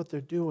don't know what they're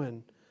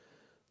doing.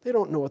 They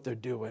don't know what they're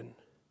doing.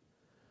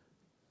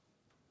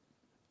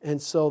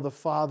 And so the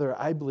Father,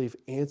 I believe,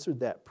 answered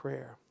that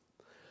prayer.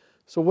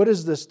 So what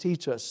does this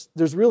teach us?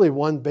 There's really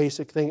one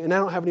basic thing, and I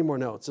don't have any more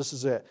notes. This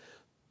is it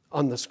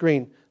on the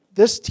screen.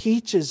 This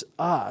teaches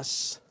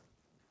us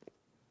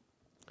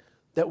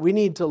that we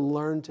need to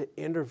learn to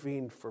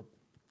intervene for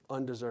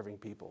undeserving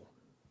people.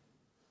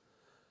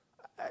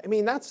 I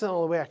mean, that's the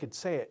only way I could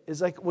say it.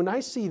 Is like when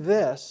I see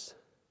this,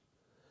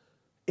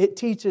 it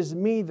teaches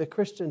me, the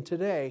Christian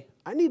today,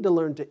 I need to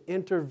learn to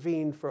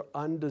intervene for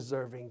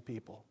undeserving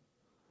people.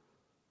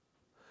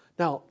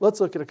 Now,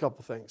 let's look at a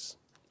couple things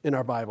in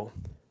our Bible.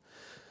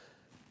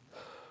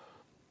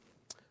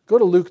 Go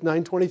to Luke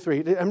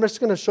 9:23. I'm just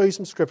going to show you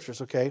some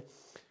scriptures, okay?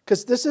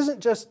 Because this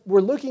isn't just,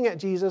 we're looking at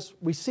Jesus,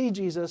 we see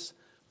Jesus,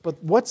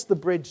 but what's the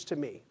bridge to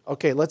me?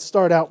 Okay, let's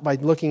start out by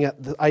looking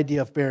at the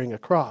idea of bearing a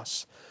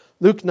cross.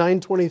 Luke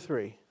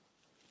 9:23.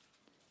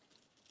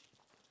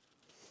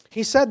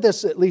 He said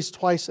this at least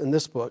twice in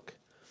this book,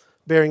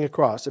 bearing a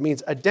cross. It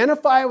means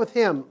identify with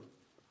Him.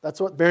 That's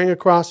what bearing a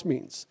cross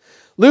means.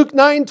 Luke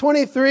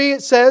 9:23,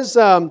 it says,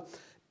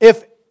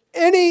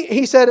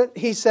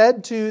 he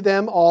said to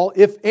them all,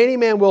 if any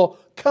man will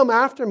come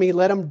after me,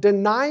 let him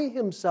deny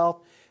himself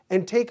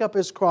and take up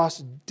his cross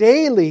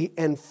daily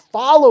and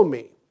follow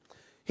me.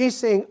 He's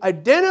saying,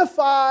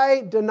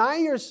 identify, deny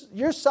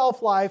your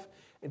self-life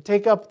and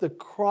take up the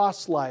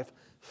cross life.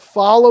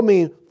 Follow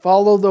me,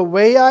 follow the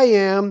way I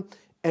am,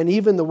 and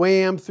even the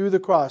way I am through the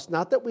cross.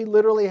 Not that we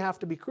literally have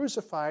to be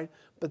crucified,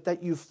 but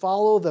that you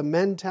follow the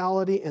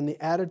mentality and the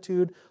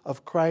attitude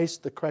of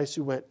Christ, the Christ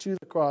who went to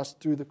the cross,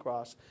 through the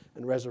cross,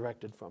 and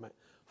resurrected from it.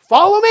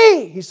 Follow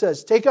me, he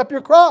says. Take up your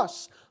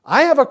cross.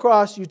 I have a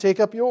cross, you take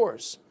up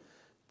yours.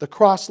 The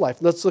cross life.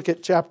 Let's look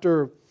at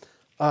chapter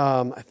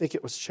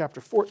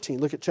 14.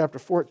 Look at chapter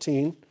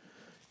 14.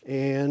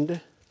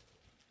 And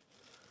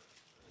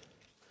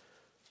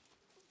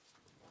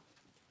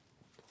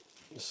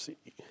let's see.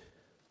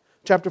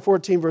 Chapter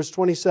 14, verse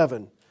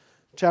 27.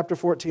 Chapter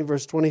 14,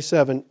 verse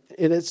 27.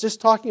 And it's just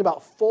talking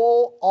about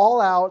full,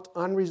 all-out,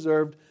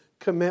 unreserved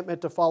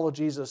commitment to follow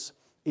Jesus,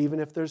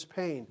 even if there's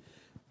pain.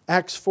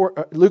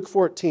 Luke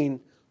 14,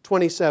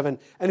 27.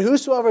 And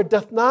whosoever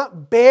doth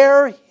not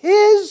bear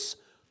his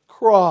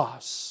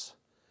cross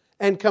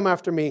and come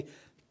after me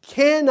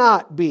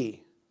cannot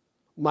be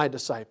my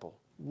disciple.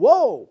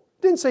 Whoa!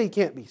 Didn't say you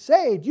can't be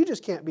saved. You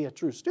just can't be a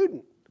true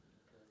student.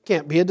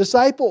 Can't be a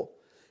disciple.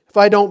 If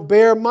I don't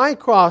bear my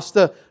cross,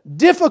 the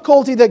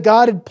difficulty that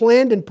God had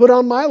planned and put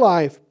on my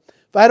life,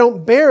 if I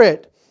don't bear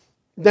it,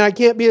 then I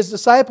can't be His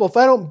disciple. If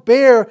I don't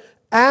bear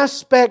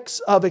aspects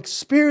of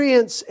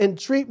experience and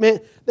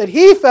treatment that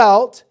He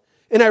felt,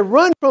 and I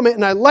run from it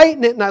and I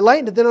lighten it and I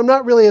lighten it, then I'm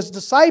not really His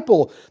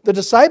disciple. The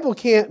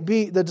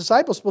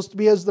disciple's supposed to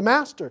be as the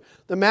master.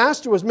 The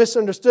master was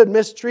misunderstood,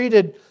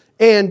 mistreated,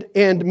 and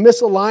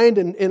misaligned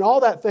and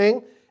all that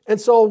thing. And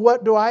so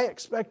what do I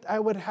expect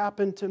would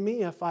happen to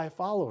me if I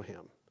follow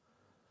Him?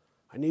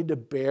 I need to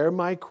bear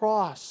my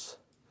cross.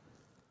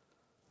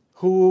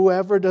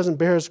 Whoever doesn't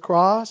bear his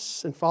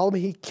cross and follow me,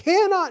 he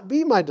cannot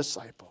be my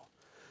disciple.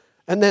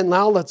 And then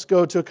now let's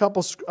go to a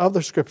couple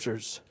other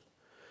scriptures.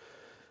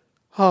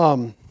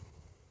 Go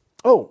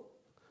to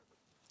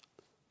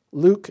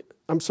Luke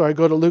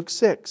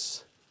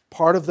 6.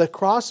 Part of the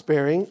cross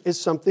bearing is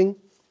something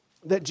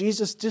that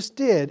Jesus just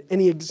did,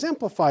 and He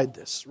exemplified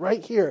this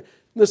right here.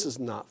 This is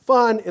not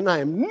fun, and I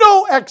am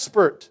no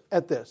expert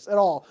at this at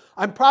all.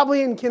 I'm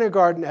probably in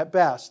kindergarten at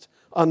best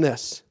on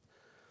this.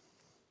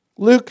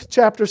 Luke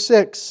chapter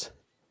 6,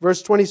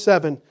 verse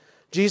 27.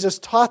 Jesus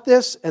taught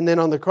this, and then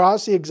on the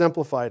cross He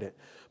exemplified it.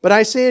 But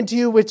I say unto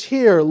you which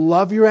hear,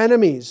 love your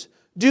enemies.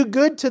 Do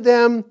good to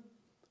them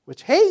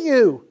which hate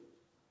you.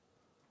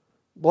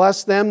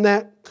 Bless them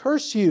that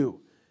curse you,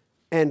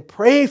 and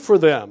pray for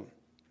them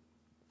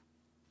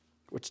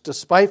which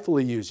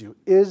despitefully use you.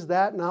 Is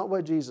that not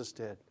what Jesus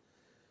did?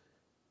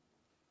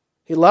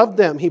 He loved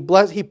them. He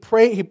blessed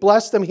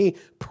them. He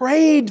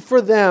prayed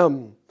for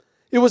them.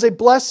 It was a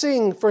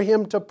blessing for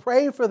Him to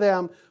pray for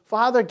them.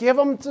 Father, give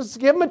them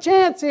a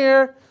chance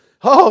here.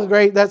 Oh,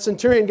 great. That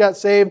centurion got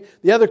saved.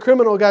 The other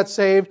criminal got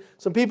saved.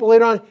 Some people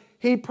later on,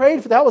 He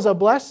prayed for. That was a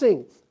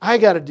blessing. I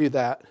got to do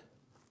that.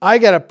 I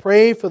got to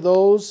pray for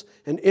those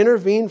and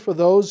intervene for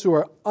those who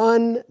are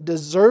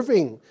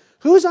undeserving.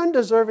 Who's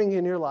undeserving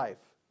in your life?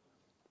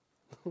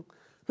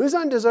 Who's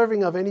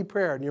undeserving of any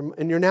prayer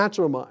in your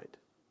natural mind?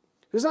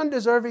 Who's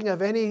undeserving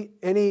of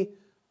any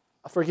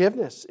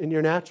forgiveness in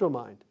your natural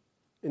mind,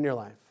 in your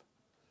life?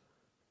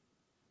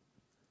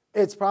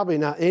 It's probably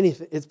not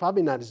anything. It's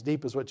probably not as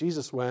deep as what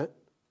Jesus went.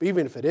 But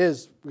even if it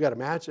is, we got to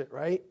match it,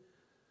 right?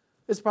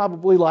 It's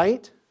probably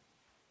light.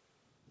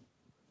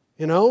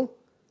 You know?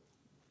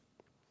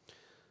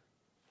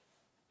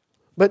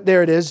 But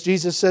there it is.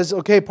 Jesus says,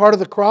 okay, part of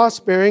the cross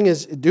bearing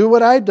is do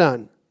what I've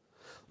done.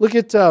 Look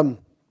at,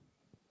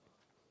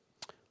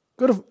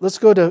 let's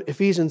go to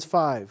Ephesians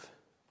 5.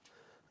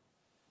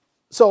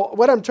 So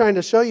what I'm trying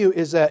to show you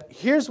is that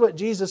here's what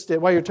Jesus did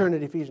while you're turning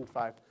to Ephesians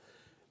 5.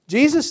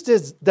 Jesus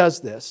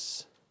does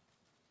this.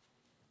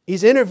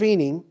 He's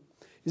intervening.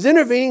 He's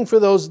intervening for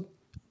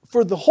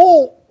the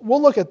whole,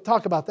 we'll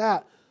talk about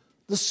that,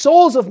 the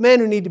souls of men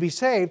who need to be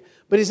saved,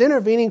 but He's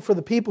intervening for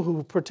the people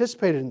who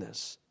participated in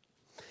this.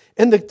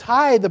 And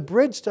the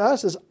bridge to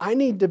us is, I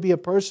need to be a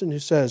person who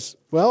says,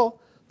 well,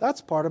 that's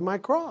part of my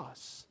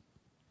cross.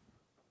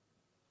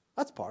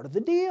 That's part of the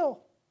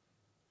deal.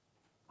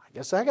 I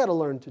guess I got to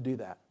learn to do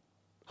that.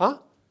 Huh?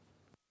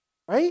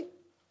 Right?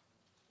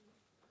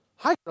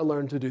 I got to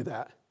learn to do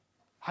that.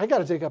 I got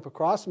to take up a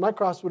cross. My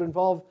cross would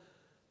involve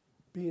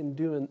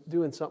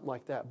doing something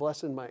like that,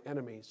 blessing my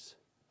enemies.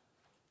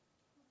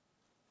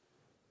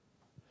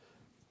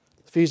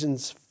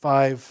 Ephesians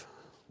 5,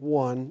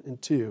 1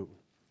 and 2.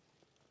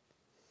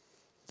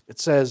 It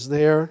says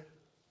there,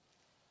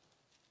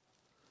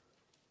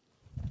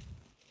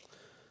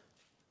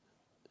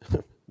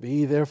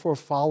 be therefore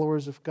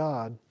followers of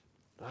God.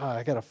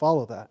 I got to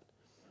follow that.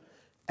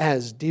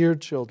 As dear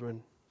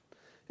children.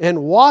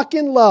 And walk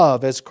in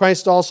love, as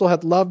Christ also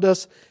hath loved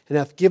us, and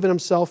hath given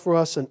Himself for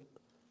us an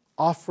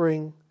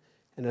offering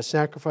and a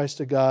sacrifice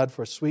to God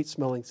for a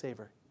sweet-smelling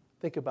savor.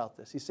 Think about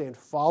this. He's saying,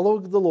 follow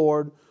the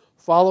Lord,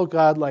 follow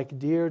God like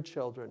dear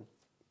children.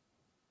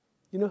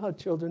 You know how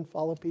children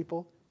follow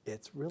people?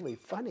 It's really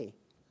funny.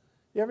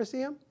 You ever see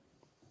them?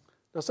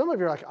 Now, some of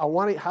you are like,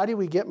 how do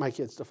we get my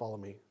kids to follow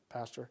me,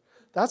 Pastor?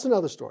 That's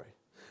another story.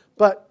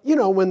 But,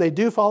 when they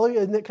do follow you,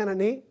 isn't it kind of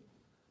neat?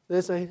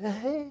 They say,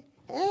 hey,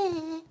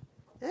 hey,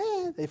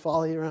 hey. They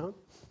follow you around.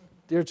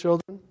 Dear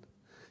children,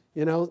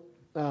 they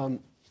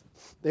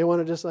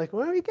want to just like,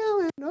 where are we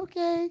going?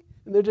 Okay.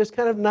 And they're just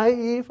kind of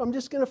naive. I'm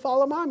just going to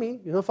follow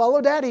Mommy.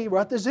 Follow Daddy. We're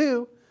at the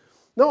zoo.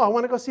 No, I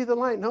want to go see the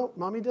lion. No,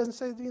 Mommy doesn't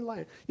say the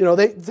lion.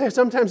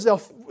 Sometimes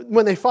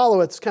when they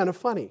follow, it's kind of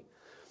funny.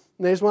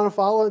 And they just want to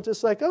follow it,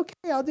 just like,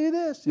 okay, I'll do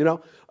this.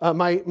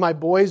 My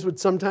boys would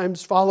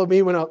sometimes follow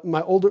me when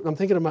I'm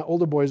thinking of my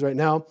older boys right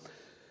now.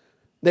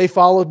 They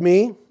followed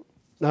me.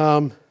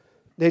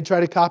 They'd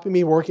try to copy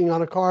me working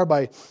on a car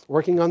by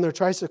working on their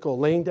tricycle,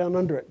 laying down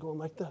under it, going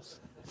like this.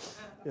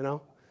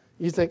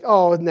 You think,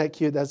 oh, isn't that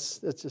cute? That's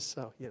just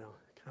so,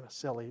 kind of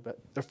silly. But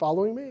they're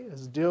following me.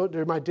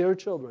 They're my dear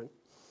children.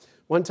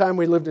 One time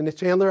we lived in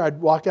Chandler. I'd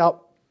walk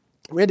out.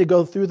 We had to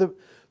go through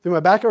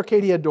my back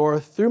Arcadia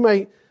door,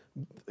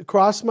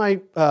 across my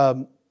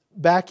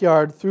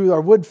backyard, through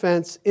our wood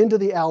fence, into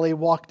the alley,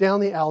 walk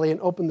down the alley,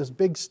 and open this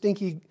big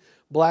stinky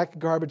black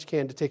garbage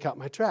can to take out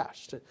my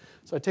trash.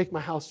 So I'd take my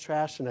house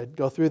trash and I'd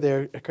go through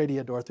their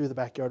Arcadia door, through the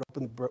backyard,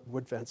 open the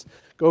wood fence,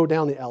 go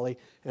down the alley,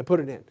 and put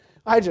it in.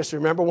 I just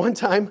remember one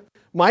time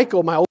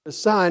Michael, my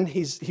oldest son,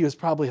 he was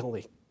probably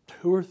only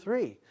 2 or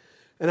 3.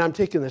 And I'm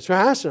taking the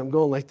trash, and I'm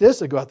going like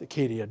this. I go out the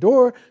Cadia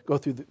door, go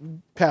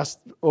pass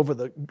over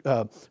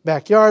the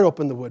backyard,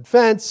 open the wood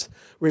fence,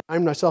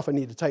 remind myself I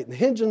need to tighten the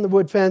hinge in the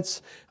wood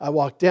fence. I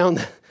walk down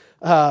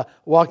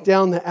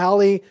the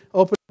alley,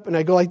 open up, and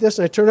I go like this,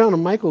 and I turn around,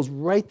 and Michael's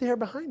right there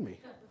behind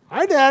me.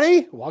 Hi,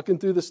 Daddy. Walking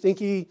through the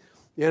stinky,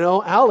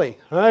 alley.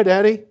 Hi,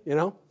 Daddy.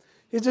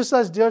 He's just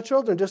us dear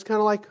children, just kind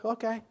of like,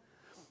 okay.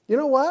 You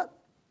know what?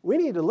 We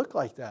need to look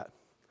like that.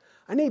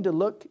 I need to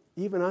look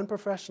even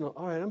unprofessional.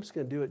 All right, I'm just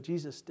going to do what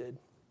Jesus did.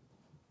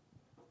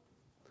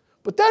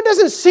 But that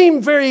doesn't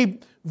seem very,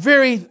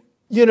 very,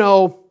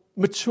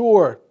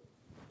 mature.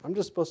 I'm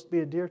just supposed to be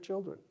a dear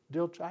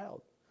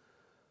child.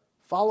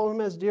 Follow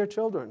him as dear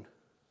children.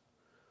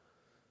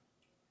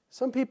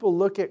 Some people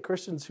look at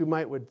Christians who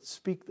would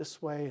speak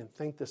this way and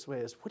think this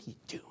way as, what are you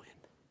doing?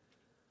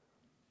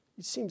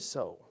 You seem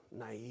so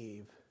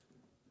naive.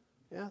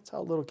 Yeah, that's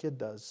how a little kid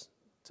does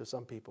to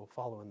some people,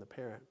 following the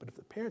parent. But if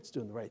the parent's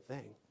doing the right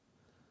thing,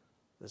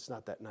 it's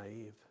not that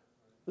naive.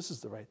 This is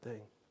the right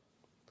thing.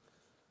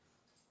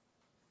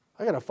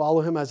 I got to follow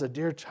him as a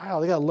dear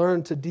child. I got to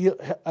learn to deal.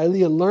 I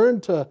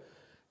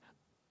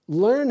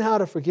learn how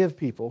to forgive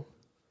people,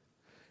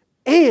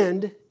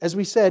 and as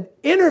we said,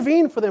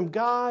 intervene for them.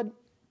 God,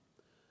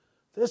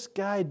 this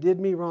guy did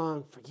me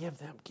wrong. Forgive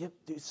them.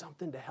 Do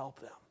something to help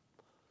them.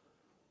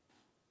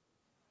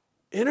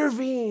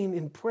 Intervene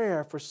in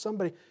prayer for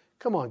somebody.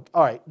 Come on.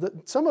 All right.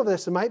 Some of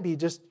this, it might be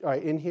just, all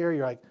right, in here,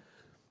 you're like,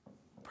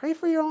 pray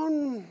for your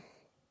own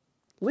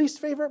least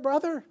favorite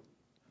brother.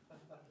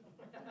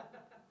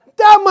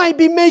 That might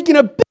be making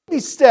a baby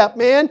step,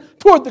 man,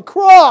 toward the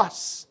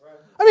cross.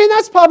 I mean,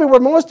 that's probably where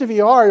most of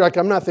you are. You're like,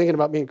 I'm not thinking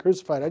about being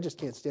crucified. I just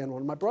can't stand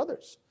one of my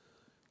brothers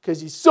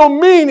because he's so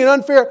mean and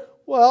unfair.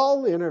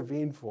 Well,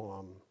 intervene for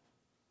him.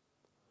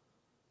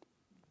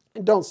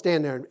 And don't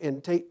stand there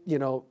and take,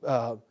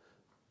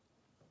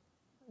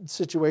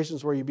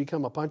 situations where you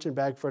become a punching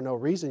bag for no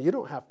reason. You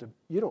don't have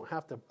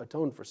to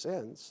atone for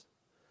sins.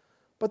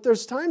 But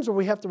there's times where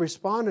we have to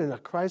respond in a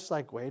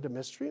Christ-like way to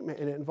mistreatment,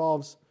 and it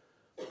involves,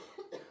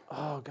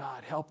 oh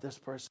God, help this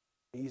person.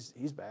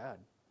 He's bad.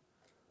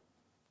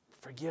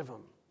 Forgive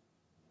him.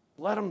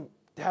 Let him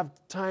have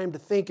time to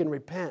think and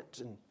repent.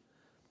 And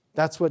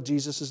that's what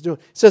Jesus is doing.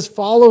 It says,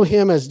 follow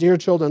him as dear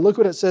children. Look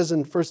what it says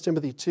in 1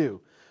 Timothy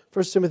 2.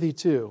 1 Timothy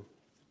 2.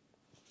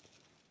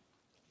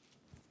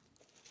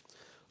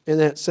 And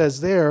it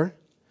says there,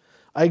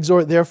 I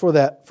exhort therefore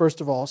that,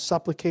 first of all,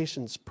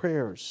 supplications,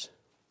 prayers,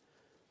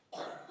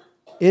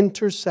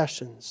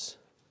 intercessions,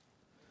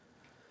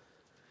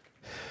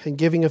 and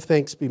giving of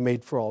thanks be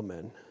made for all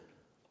men.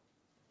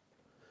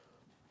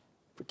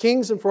 For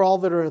kings and for all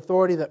that are in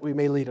authority, that we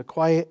may lead a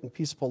quiet and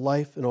peaceful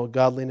life in all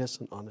godliness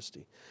and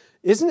honesty.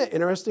 Isn't it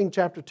interesting,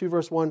 chapter 2,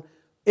 verse 1,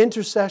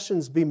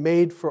 intercessions be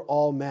made for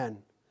all men.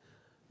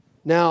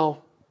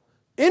 Now,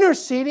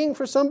 interceding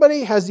for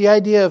somebody has the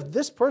idea of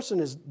this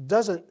person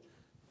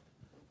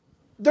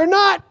they're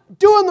not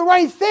doing the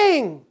right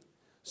thing.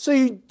 So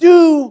you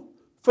do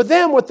for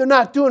them what they're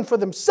not doing for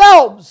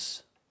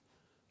themselves.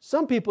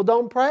 Some people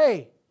don't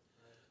pray.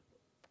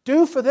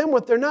 Do for them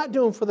what they're not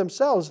doing for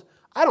themselves.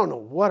 I don't know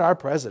what our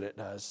president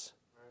does.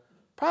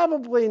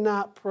 Probably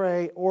not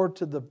pray or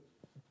to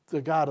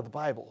the God of the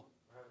Bible.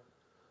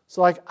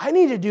 So I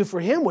need to do for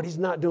him what he's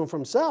not doing for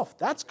himself.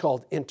 That's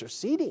called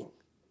interceding.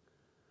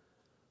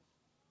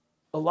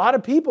 A lot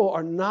of people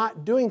are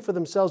not doing for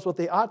themselves what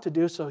they ought to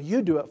do, so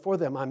you do it for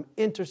them. I'm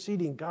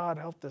interceding. God,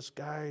 help this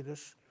guy.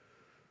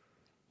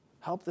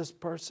 Help this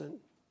person.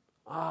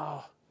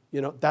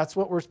 That's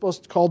what we're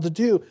called to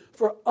do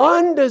for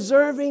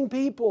undeserving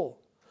people.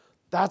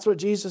 That's what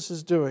Jesus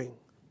is doing.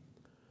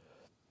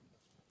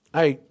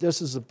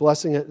 This is a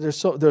blessing.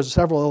 There's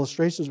several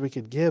illustrations we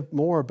could give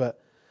more,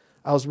 but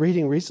I was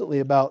reading recently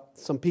about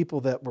some people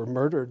that were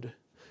murdered.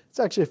 It's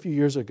actually a few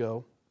years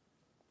ago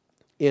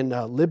in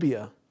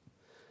Libya.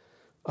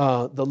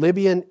 The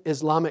Libyan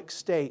Islamic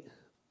State,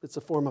 it's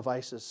a form of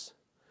ISIS.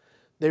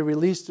 They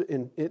released,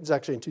 it's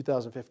actually in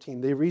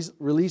 2015, they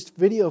released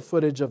video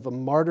footage of the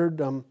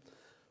martyrdom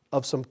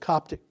of some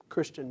Coptic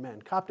Christian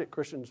men. Coptic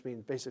Christians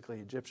mean basically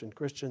Egyptian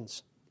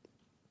Christians.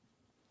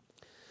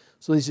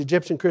 So these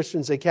Egyptian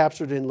Christians they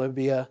captured in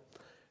Libya,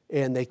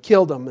 and they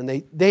killed them,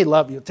 and they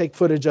love you. Take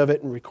footage of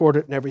it and record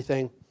it and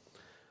everything.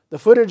 The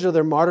footage of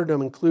their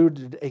martyrdom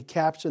included a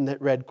caption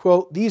that read,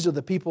 quote, "These are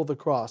the people of the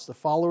cross, the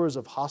followers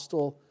of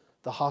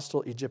the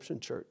hostile Egyptian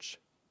church."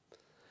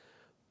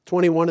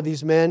 21 of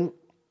these men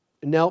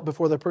knelt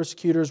before their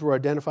persecutors, were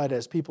identified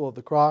as people of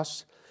the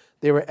cross.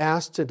 They were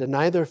asked to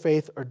deny their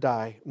faith or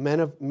die.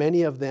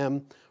 Many of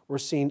them were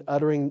seen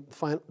uttering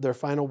their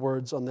final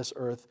words on this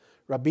earth,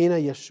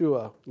 Rabbina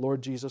Yeshua,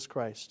 Lord Jesus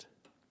Christ.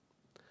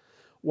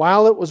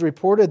 While it was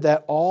reported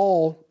that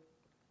all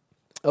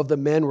of the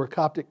men were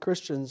Coptic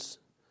Christians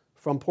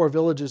from poor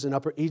villages in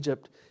Upper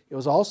Egypt, it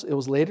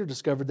was later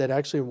discovered that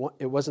actually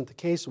it wasn't the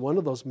case. One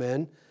of those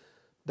men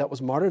that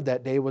was martyred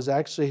that day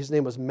his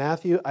name was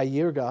Matthew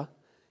Ayirga,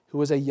 who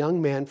was a young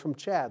man from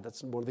Chad.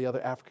 That's one of the other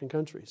African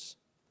countries.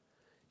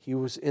 He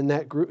was in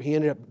that group. He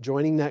ended up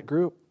joining that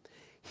group.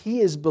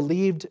 He is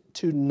believed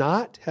to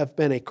not have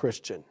been a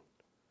Christian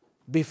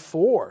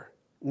before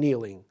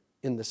kneeling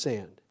in the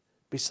sand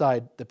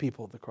beside the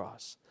people of the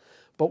cross.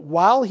 But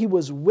while he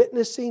was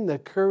witnessing the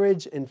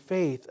courage and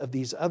faith of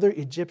these other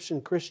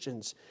Egyptian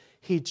Christians,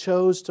 he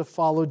chose to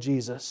follow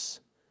Jesus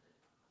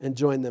and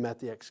join them at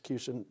the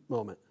execution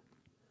moment.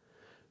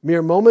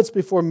 Mere moments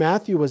before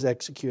Matthew was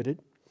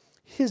executed,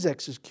 his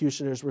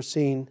executioners were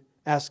seen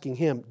asking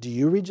him, "Do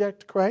you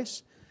reject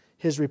Christ?"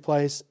 His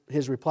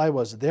reply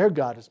was, "Their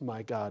God is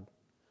my God."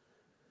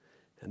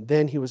 And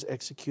then he was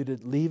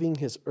executed, leaving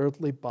his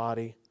earthly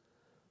body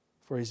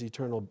for his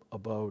eternal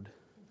abode.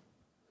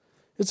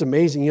 It's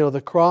amazing,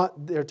 the cross.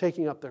 They're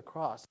taking up their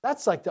cross.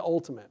 That's like the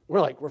ultimate.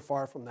 We're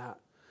far from that,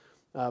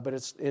 but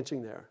it's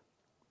inching there.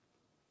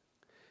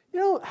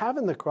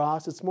 Having the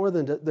cross, it's more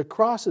than the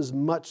cross is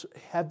much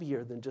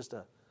heavier than just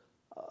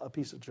a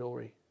piece of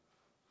jewelry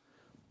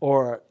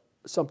or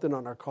something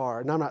on our car.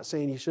 And I'm not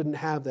saying you shouldn't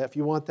have that. If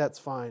you want, that's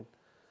fine.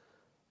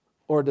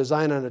 Or a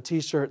design on a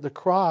t-shirt. The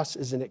cross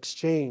is an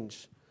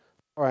exchange.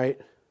 All right.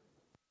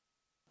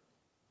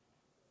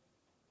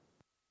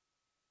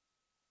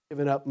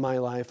 Giving up my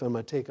life, I'm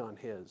going to take on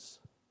his.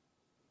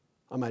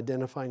 I'm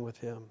identifying with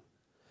him.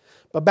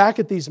 But back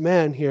at these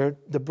men here,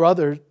 a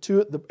brother of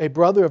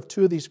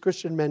two of these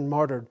Christian men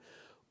martyred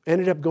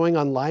ended up going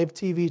on live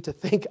TV to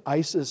thank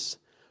ISIS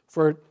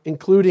for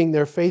including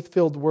their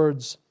faith-filled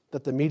words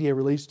that the media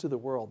released to the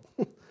world.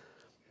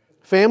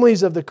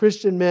 Families of the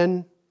Christian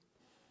men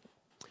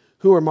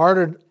who were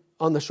martyred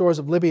on the shores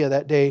of Libya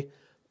that day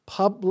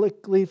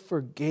publicly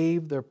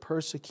forgave their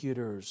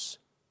persecutors,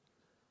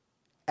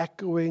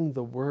 echoing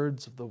the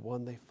words of the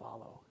one they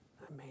follow.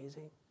 Isn't that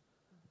amazing?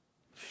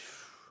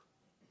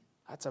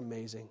 That's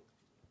amazing.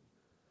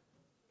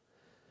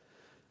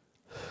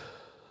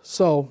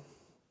 So,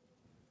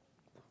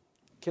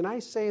 can I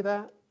say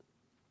that?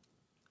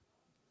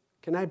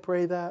 Can I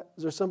pray that?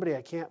 Is there somebody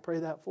I can't pray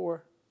that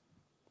for?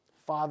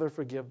 Father,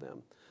 forgive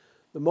them.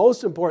 The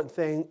most important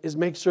thing is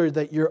make sure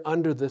that you're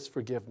under this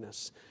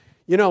forgiveness.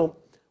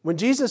 When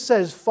Jesus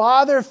says,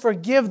 Father,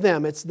 forgive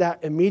them, it's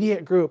that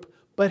immediate group.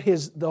 But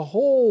the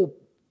whole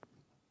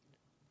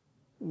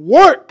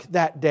work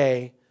that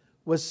day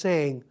was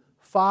saying,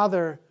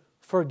 Father,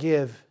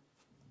 forgive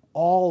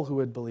all who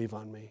would believe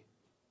on me.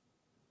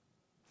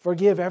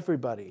 Forgive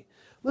everybody.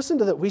 Listen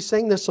to that. We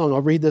sang this song.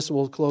 I'll read this and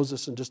we'll close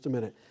this in just a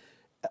minute.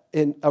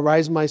 In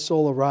Arise My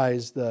Soul,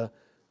 Arise, the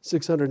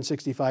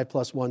 665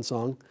 plus 1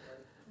 song.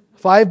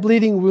 5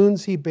 bleeding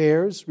wounds he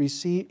bears,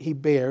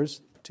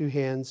 2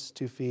 hands,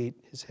 2 feet,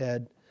 his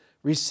head.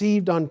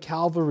 Received on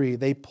Calvary,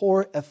 they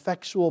pour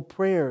effectual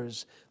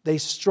prayers. They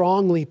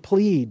strongly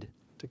plead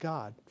to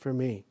God for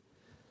me.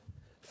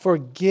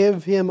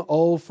 Forgive him,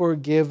 oh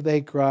forgive,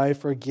 they cry.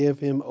 Forgive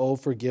him, oh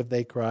forgive,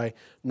 they cry.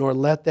 Nor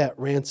let that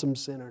ransomed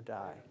sinner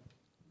die.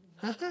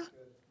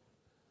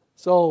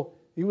 So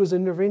he was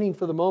intervening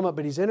for the moment,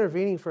 but he's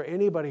intervening for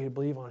anybody who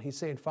believe on. He's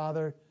saying,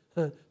 Father,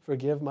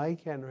 forgive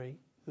Mike Henry,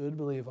 who would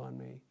believe on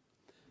me.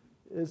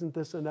 Isn't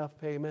this enough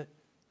payment?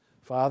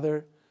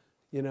 Father,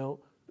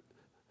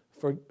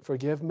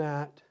 forgive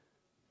Matt.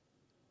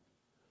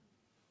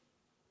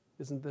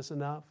 Isn't this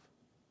enough?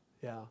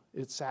 Yeah,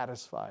 it's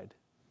satisfied.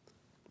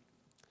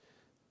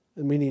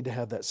 And we need to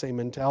have that same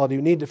mentality.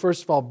 We need to,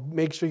 first of all,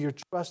 make sure you're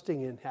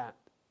trusting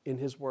in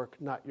his work,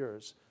 not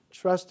yours.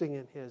 Trusting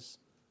in his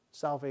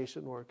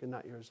salvation work and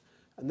not yours.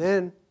 And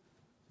then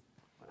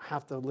I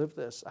have to live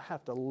this. I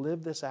have to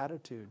live this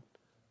attitude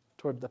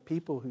toward the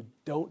people who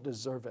don't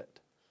deserve it.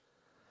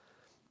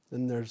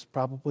 And there's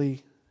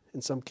probably,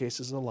 in some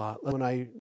cases, a lot. When I